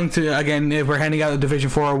I'm willing to, again, if we're handing out the Division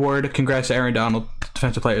 4 award, congrats to Aaron Donald,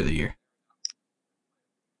 Defensive Player of the Year.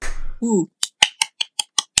 Ooh.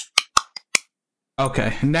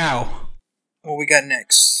 Okay, now. What we got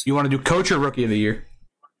next? You want to do Coach or Rookie of the Year?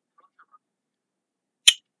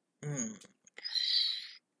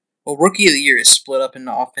 Well, Rookie of the Year is split up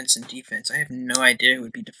into offense and defense. I have no idea who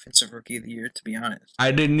would be Defensive Rookie of the Year, to be honest.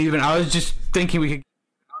 I was just thinking we could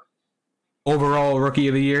overall Rookie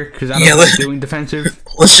of the Year, because I don't like doing defensive.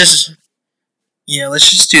 Let's just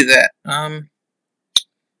do that.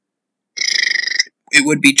 It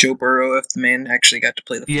would be Joe Burrow if the man actually got to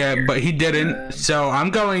play the Yeah, year. But he didn't. So I'm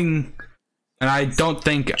going, and I don't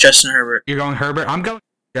think Justin Herbert. You're going Herbert. I'm going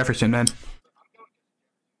Jefferson, man.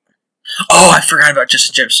 Oh, I forgot about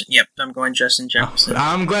Justin Jefferson. Yep, I'm going Justin Jefferson.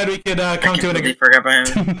 I'm glad we could come to an agreement. Forgot about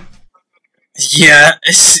him. Yeah,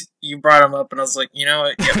 you brought him up, and I was like, you know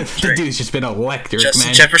what? Yep, The dude's just been electric, Justin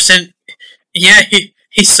man. Jefferson. Yeah,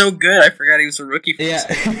 he's so good. I forgot he was a rookie. Yeah,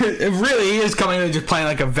 it really is coming in just playing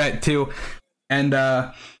like a vet too, and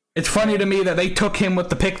it's funny to me that they took him with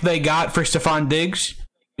the pick they got for Stephon Diggs,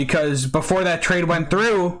 because before that trade went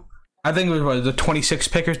through, I think it was the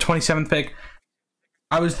 26th pick or 27th pick.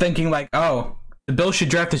 I was thinking like, oh, the Bills should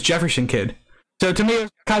draft this Jefferson kid. So to me, it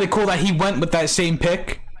was kind of cool that he went with that same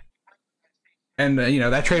pick, and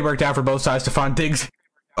that trade worked out for both sides. Stephon Diggs,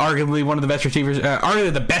 arguably one of the best receivers,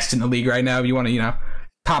 arguably the best in the league right now. If you want to,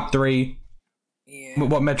 top 3,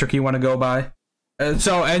 what metric you want to go by. And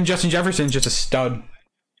Justin Jefferson's just a stud.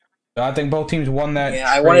 So I think both teams won that.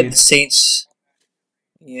 Yeah, I wanted the Saints.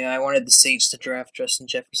 Yeah, I wanted the Saints to draft Justin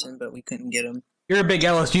Jefferson, but we couldn't get him. You're a big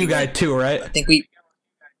LSU guy too, right? I think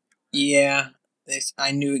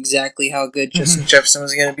I knew exactly how good Justin Jefferson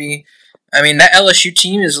was going to be. I mean, that LSU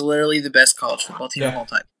team is literally the best college football team of all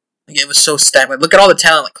time. Like, it was so stacked. Like, look at all the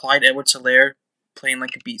talent. Like Clyde Edwards-Helaire playing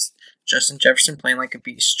like a beast. Justin Jefferson playing like a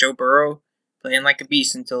beast. Joe Burrow playing like a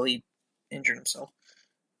beast until he injured himself.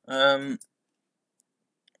 I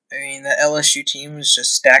mean, the LSU team was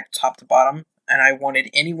just stacked top to bottom, and I wanted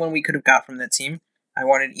anyone we could have got from that team. I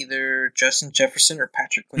wanted either Justin Jefferson or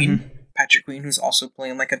Patrick Queen. Mm-hmm. Patrick Queen, who's also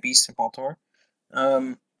playing like a beast in Baltimore.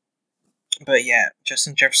 But yeah,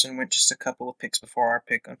 Justin Jefferson went just a couple of picks before our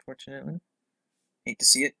pick, unfortunately. Hate to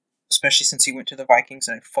see it, especially since he went to the Vikings,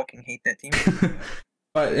 and I fucking hate that team.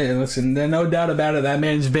 But listen, there's no doubt about it. That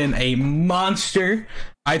man's been a monster.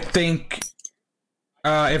 I think,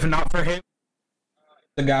 if not for him,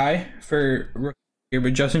 the guy for rookie year,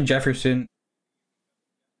 but Justin Jefferson,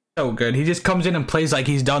 so good. He just comes in and plays like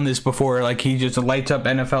he's done this before. Like he just lights up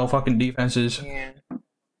NFL fucking defenses. Yeah.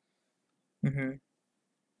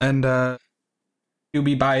 And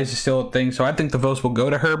QB bias is still a thing, so I think the votes will go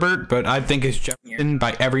to Herbert, but I think it's Jefferson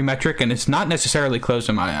by every metric, and it's not necessarily close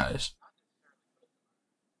in my eyes.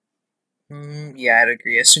 Yeah, I'd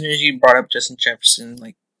agree. As soon as you brought up Justin Jefferson,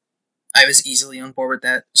 like, I was easily on board with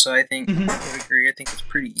that, so I think I would agree. I think it's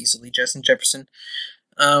pretty easily Justin Jefferson.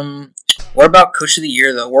 What about Coach of the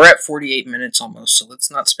Year, though? We're at 48 minutes almost, so let's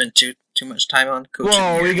not spend too much time on Coach of the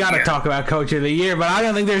Year. Well, we gotta talk about Coach of the Year, but I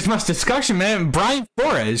don't think there's much discussion, man. Brian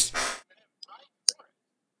Flores.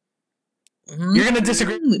 You're gonna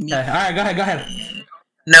disagree? Okay. All right, go ahead.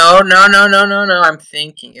 No. I'm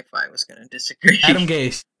thinking if I was gonna disagree. Adam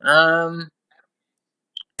Gase.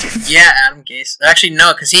 Yeah, Adam Gase. Actually,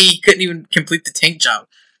 no, because he couldn't even complete the tank job.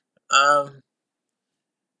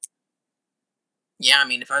 Yeah, I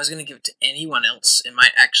mean, if I was going to give it to anyone else, it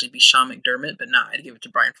might actually be Sean McDermott, but nah, I'd give it to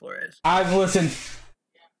Brian Flores. Listened.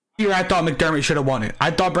 Here, I thought McDermott should have won it.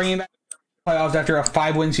 I thought bringing back playoffs after a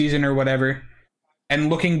 5-win season or whatever,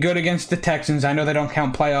 and looking good against the Texans. I know they don't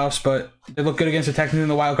count playoffs, but they look good against the Texans in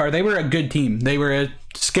the wild card. They were a good team. They were a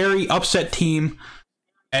scary, upset team,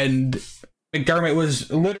 and McDermott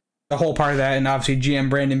was literally the whole part of that, and obviously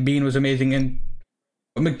GM Brandon Beane was amazing, and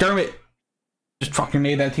McDermott just fucking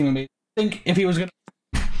made that team amazing. I think if he was gonna,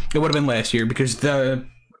 it would have been last year, because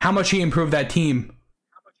how much he improved that team,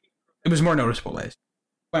 it was more noticeable last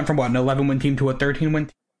year. Went from an 11-win team to a 13-win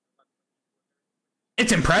team.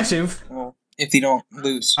 It's impressive. Well, if they don't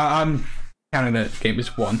lose, I'm counting that game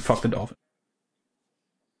as one. Fuck the Dolphins.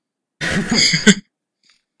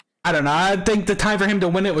 I don't know. I think the time for him to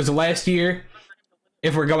win it was last year.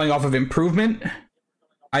 If we're going off of improvement,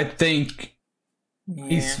 I think. Yeah.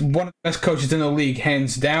 He's one of the best coaches in the league,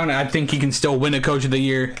 hands down. I think he can still win a Coach of the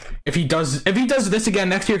Year if he does this again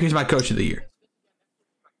next year. He's my Coach of the Year.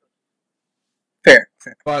 Fair.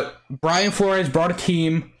 But Brian Flores brought a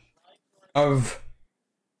team of,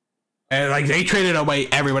 and they traded away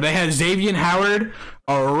everyone. They had Xavier Howard,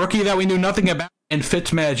 a rookie that we knew nothing about, and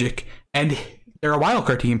Fitzmagic, and they're a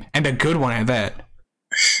wildcard team and a good one at that.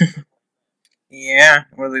 Yeah,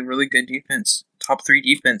 really good defense. Top 3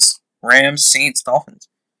 defense. Rams, Saints, Dolphins.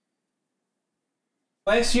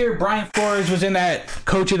 Last year, Brian Flores was in that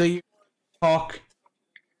Coach of the Year talk.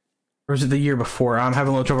 Or was it the year before? I'm having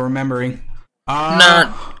a little trouble remembering.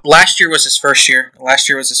 No, last year was his first year.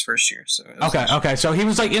 So okay. So he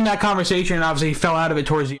was in that conversation, and obviously he fell out of it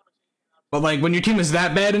towards the end. But when your team is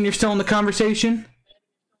that bad and you're still in the conversation,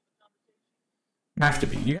 you have to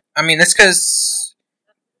be. I mean, that's because,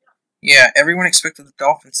 everyone expected the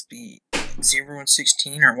Dolphins to be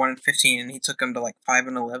 0-16 or 1-15, and he took them to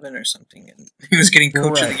 5-11 or something, and he was getting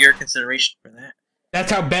Coach of the Year consideration for that.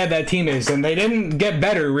 That's how bad that team is, and they didn't get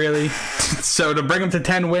better really. So to bring them to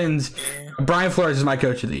 10 wins, Brian Flores is my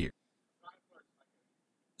Coach of the Year.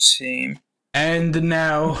 Same. And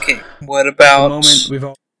now, okay, what about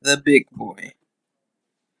the big boy?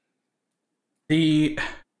 The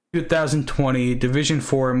 2020 Division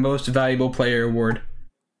IV Most Valuable Player Award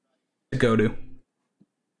to go to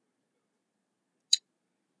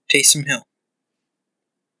Taysom Hill.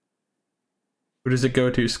 Who does it go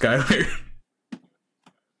to, Skyler?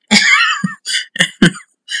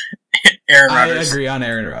 Aaron Rodgers. I agree on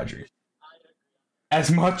Aaron Rodgers. As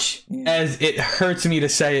much as it hurts me to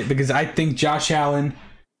say it, because I think Josh Allen,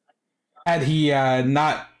 had he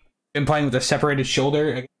not been playing with a separated shoulder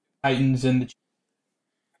against the Titans and the Chiefs,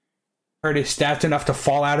 hurt his stats enough to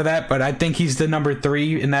fall out of that, but I think he's the number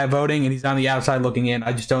 3 in that voting, and he's on the outside looking in.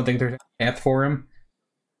 I just don't think there's a path for him.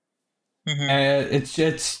 Mm-hmm.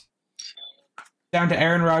 It's down to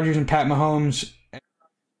Aaron Rodgers and Pat Mahomes.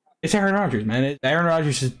 It's Aaron Rodgers, man. Aaron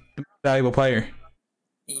Rodgers is the most valuable player.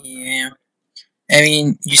 Yeah. I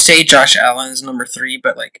mean, you say Josh Allen is number 3,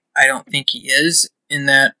 but like I don't think he is, in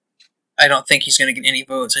that I don't think he's going to get any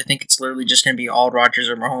votes. I think it's literally just going to be all Rodgers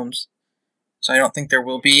or Mahomes. So I don't think there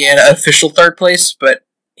will be an official third place, but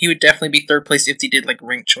he would definitely be third place if he did like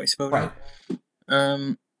ranked choice voting.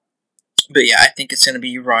 Right. But yeah, I think it's going to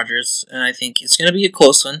be Rodgers, and I think it's going to be a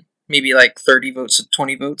close one. Maybe like 30 votes to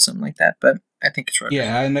 20 votes, something like that, but I think it's Rodgers.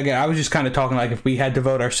 Yeah, and again, I was just kind of talking like if we had to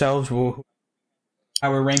vote ourselves, how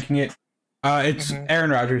we're ranking it. It's Aaron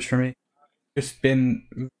Rodgers for me. Just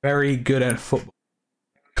been very good at football.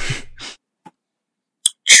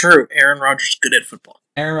 True, Aaron Rodgers is good at football.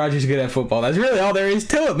 Aaron Rodgers is good at football. That's really all there is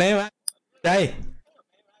to it, man. Hey.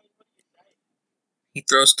 He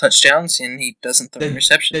throws touchdowns and he doesn't throw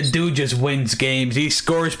interceptions. The dude just wins games. He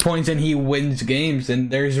scores points and he wins games. And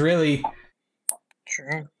there's really...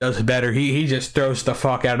 True. Does better. He just throws the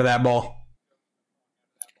fuck out of that ball.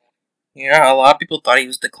 Yeah, a lot of people thought he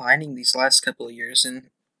was declining these last couple of years, and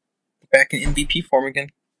back in MVP form again.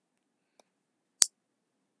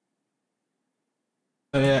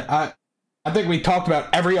 Yeah, I think we talked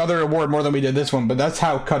about every other award more than we did this one, but that's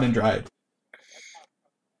how cut and dried.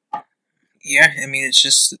 Yeah, I mean, it's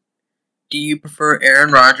just, do you prefer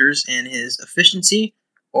Aaron Rodgers and his efficiency,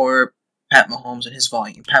 or Pat Mahomes and his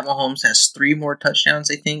volume? Pat Mahomes has 3 more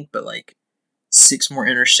touchdowns, I think, but like 6 more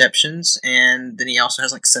interceptions, and then he also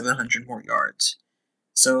has like 700 more yards.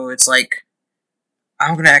 So it's like,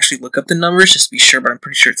 I'm going to actually look up the numbers just to be sure, but I'm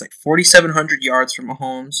pretty sure it's like 4,700 yards for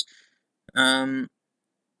Mahomes.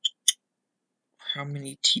 How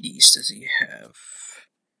many TDs does he have?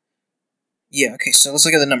 Yeah, okay, so let's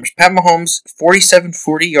look at the numbers. Pat Mahomes,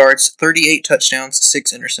 4,740 yards, 38 touchdowns,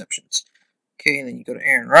 6 interceptions. Okay, and then you go to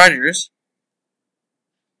Aaron Rodgers,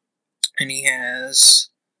 and he has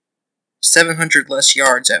 700 less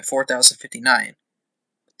yards at 4,059.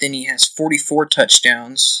 Then he has 44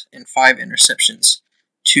 touchdowns and 5 interceptions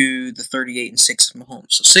to the 38 and 6 of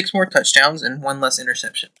Mahomes. So 6 more touchdowns and 1 less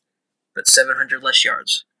interception, but 700 less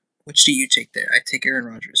yards. Which do you take there? I take Aaron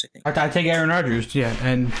Rodgers, I think. I take Aaron Rodgers, yeah.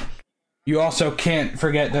 And you also can't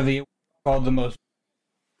forget that the called the most.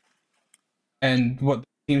 And what the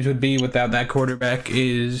teams would be without that quarterback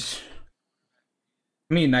is,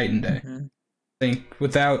 I mean, night and day. I think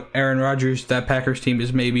without Aaron Rodgers, that Packers team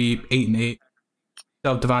is maybe 8-8.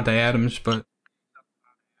 Still Devontae Adams, but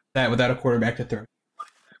that without a quarterback to throw.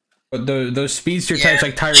 But those speedster types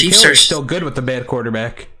like Tyreek Hill are still good with the bad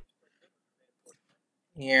quarterback.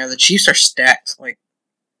 Yeah, the Chiefs are stacked. Like,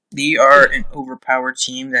 they are an overpowered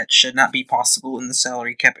team that should not be possible in the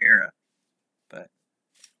salary cap era. But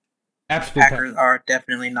absolutely, Packers are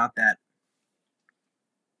definitely not that.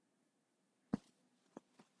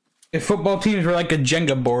 If football teams were like a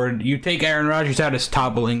Jenga board, you take Aaron Rodgers out, it's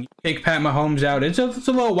toppling. You take Pat Mahomes out, it's a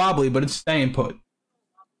little wobbly, but it's staying put.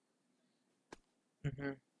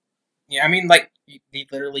 Yeah, I mean, like, they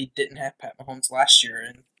literally didn't have Pat Mahomes last year,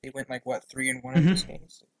 and they went, like, 3-1 in those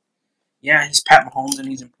games. Yeah, he's Pat Mahomes, and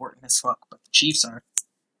he's important as fuck, but the Chiefs are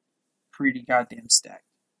pretty goddamn stacked.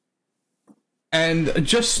 And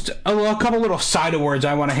just a couple little side awards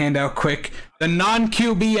I want to hand out quick. The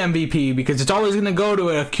non-QB MVP, because it's always going to go to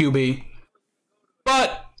a QB.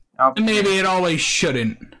 But maybe it always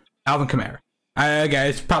shouldn't. Alvin Kamara.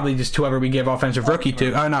 It's probably just whoever we give offensive rookie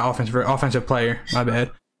to. Not offensive player. My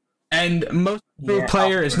bad. And most improved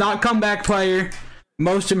player is not comeback player.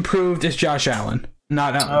 Most improved is Josh Allen.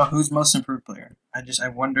 Not Allen. Oh, who's most improved player? I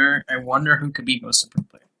wonder who could be most improved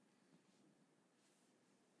player.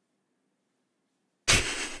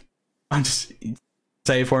 I'm just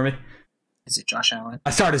say it for me. Is it Josh Allen? I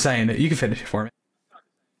started saying it. You can finish it for me.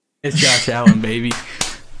 It's Josh Allen, baby.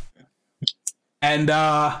 And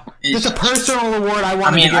just a personal award I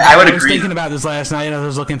wanted to give. I was thinking about this last night as I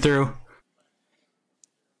was looking through.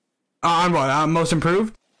 On what? Most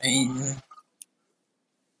improved? I mean,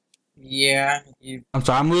 yeah, I'm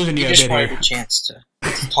sorry, I'm losing you a just bit wanted here. a chance to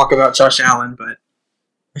talk about Josh Allen, but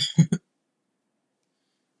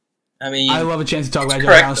I mean, I love a chance to talk about Josh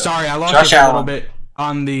correct, Allen. though. Sorry, I lost Josh you for a little Allen. bit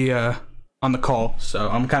on the call, so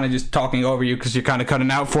I'm kind of just talking over you because you're kind of cutting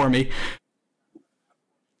out for me.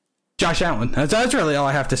 Josh Allen. That's really all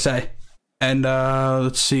I have to say. And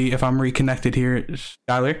let's see if I'm reconnected here.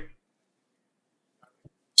 Skyler?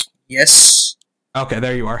 Yes. Okay,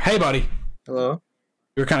 there you are. Hey, buddy. Hello.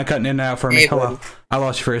 You were kind of cutting in and out for me. Hey, Hello. buddy. I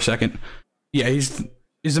lost you for a second. Yeah, he's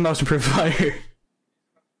the most improved player.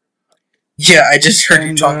 Yeah, I just heard you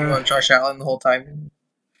And, talking about Josh Allen the whole time.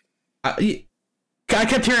 I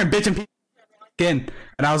kept hearing bits and pieces in,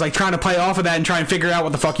 and I was like trying to play off of that and try and figure out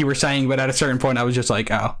what the fuck you were saying, but at a certain point I was just like,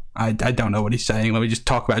 oh, I don't know what he's saying. Let me just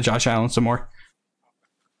talk about Josh Allen some more.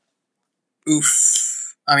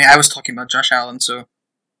 Oof. I mean, I was talking about Josh Allen, so...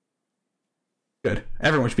 Good.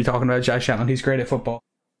 Everyone should be talking about Josh Allen. He's great at football.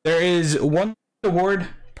 There is one award,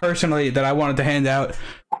 personally, that I wanted to hand out.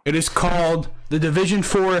 It is called the Division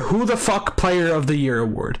IV Who the Fuck Player of the Year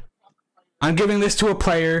Award. I'm giving this to a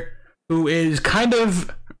player who is kind of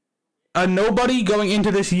a nobody going into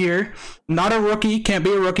this year. Not a rookie. Can't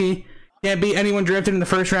be a rookie. Can't be anyone drafted in the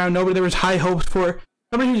first round. Nobody there was high hopes for.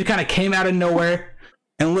 Somebody who just kind of came out of nowhere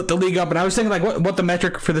and lit the league up. And I was thinking like what the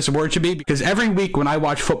metric for this award should be, because every week when I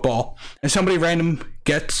watch football and somebody random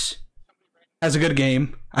has a good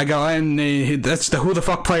game, I go, and that's the Who the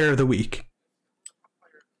Fuck Player of the Week.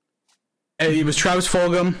 And it was Travis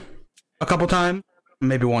Fulgham a couple times,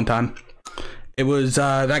 maybe one time. It was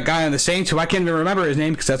that guy on the Saints who I can't even remember his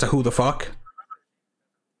name because that's a who the fuck.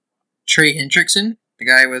 Trey Hendrickson, the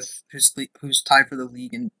guy with who's tied for the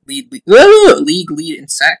league lead in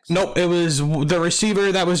sacks. Nope, it was the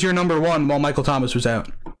receiver that was your number one while Michael Thomas was out.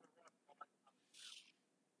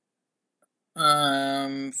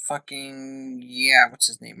 Fucking yeah, what's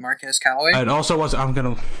his name? Marquez Callaway. It also was. I'm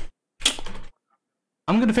gonna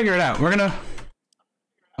figure it out.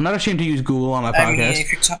 I'm not ashamed to use Google on my podcast. I mean,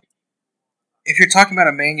 if you're talking about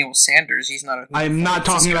Emmanuel Sanders, he's not a. I'm not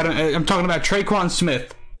talking about. I'm talking about Traquan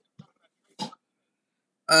Smith.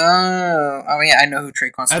 I mean, I know who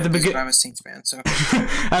Traquan Smith is, but I'm a Saints fan, so.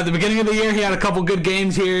 At the beginning of the year, he had a couple good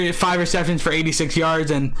games here, 5 receptions for 86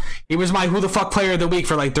 yards, and he was my who the fuck player of the week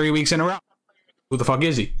for like 3 weeks in a row. Who the fuck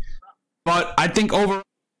is he? But I think overall,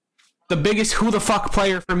 the biggest who the fuck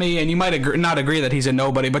player for me, and you might not agree that he's a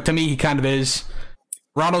nobody, but to me he kind of is.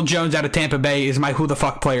 Ronald Jones out of Tampa Bay is my who the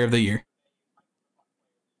fuck player of the year.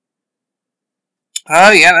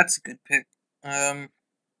 Oh yeah, that's a good pick.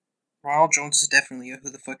 Ronald Jones is definitely a who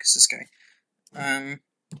the fuck is this guy.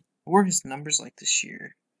 What were his numbers like this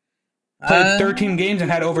year? Played 13 games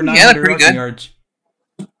and had over 900 rushing yards.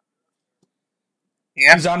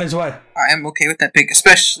 Yeah, he's on his way. I am okay with that pick,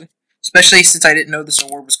 especially since I didn't know this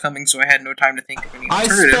award was coming, so I had no time to think of any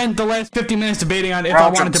alternative. I spent the last 50 minutes debating on if I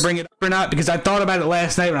wanted to bring it up or not, because I thought about it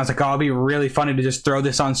last night and I was like, oh, it'd be really funny to just throw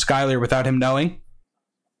this on Skyler without him knowing.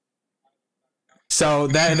 So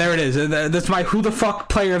there it is. That's my who the fuck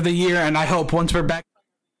player of the year, and I hope once we're back,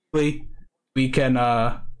 we can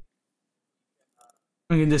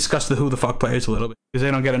discuss the who the fuck players a little bit, because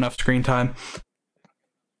they don't get enough screen time.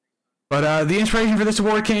 But the inspiration for this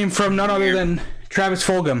award came from none other than Travis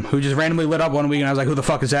Fulgham, who just randomly lit up one week, and I was like, who the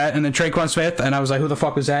fuck is that? And then Traquan Smith, and I was like, who the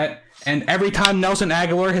fuck was that? And every time Nelson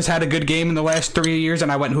Aguilar has had a good game in the last 3 years,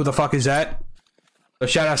 and I went, who the fuck is that? So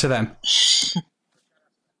shout out to them.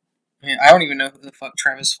 Man, I don't even know who the fuck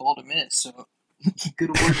Travis Fulgham is, so good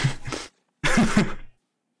award.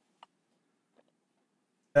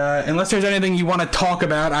 Unless there's anything you want to talk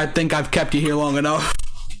about, I think I've kept you here long enough.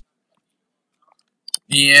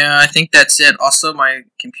 Yeah, I think that's it. Also, my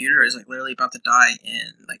computer is like literally about to die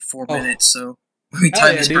in like 4 minutes, so we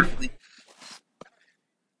timed this perfectly.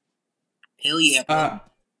 Hell yeah.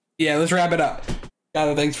 Yeah, let's wrap it up.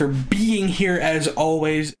 Thanks for being here as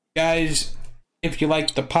always. Guys, if you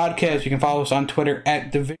like the podcast, you can follow us on Twitter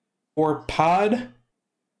at Division4Pod.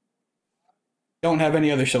 Don't have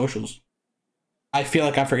any other socials. I feel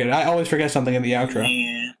like I forget it. I always forget something in the outro.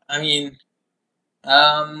 Yeah, I mean,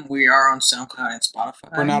 we are on SoundCloud and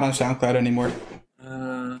Spotify. We're not on SoundCloud anymore.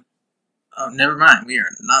 Oh, never mind. We are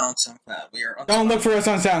not on SoundCloud. We are on Don't Spotify. look for us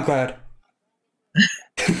on SoundCloud.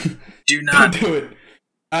 Do not. Don't do it.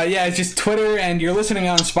 Yeah, it's just Twitter, and you're listening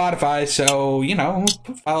on Spotify, so,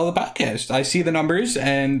 follow the podcast. I see the numbers,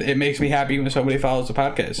 and it makes me happy when somebody follows the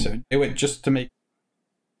podcast, so do it just to make...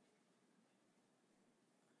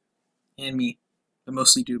 And me. But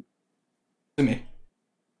mostly do. To me.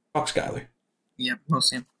 Fuck Skyler. Yeah,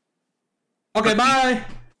 mostly him. Okay, bye!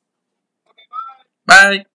 Bye!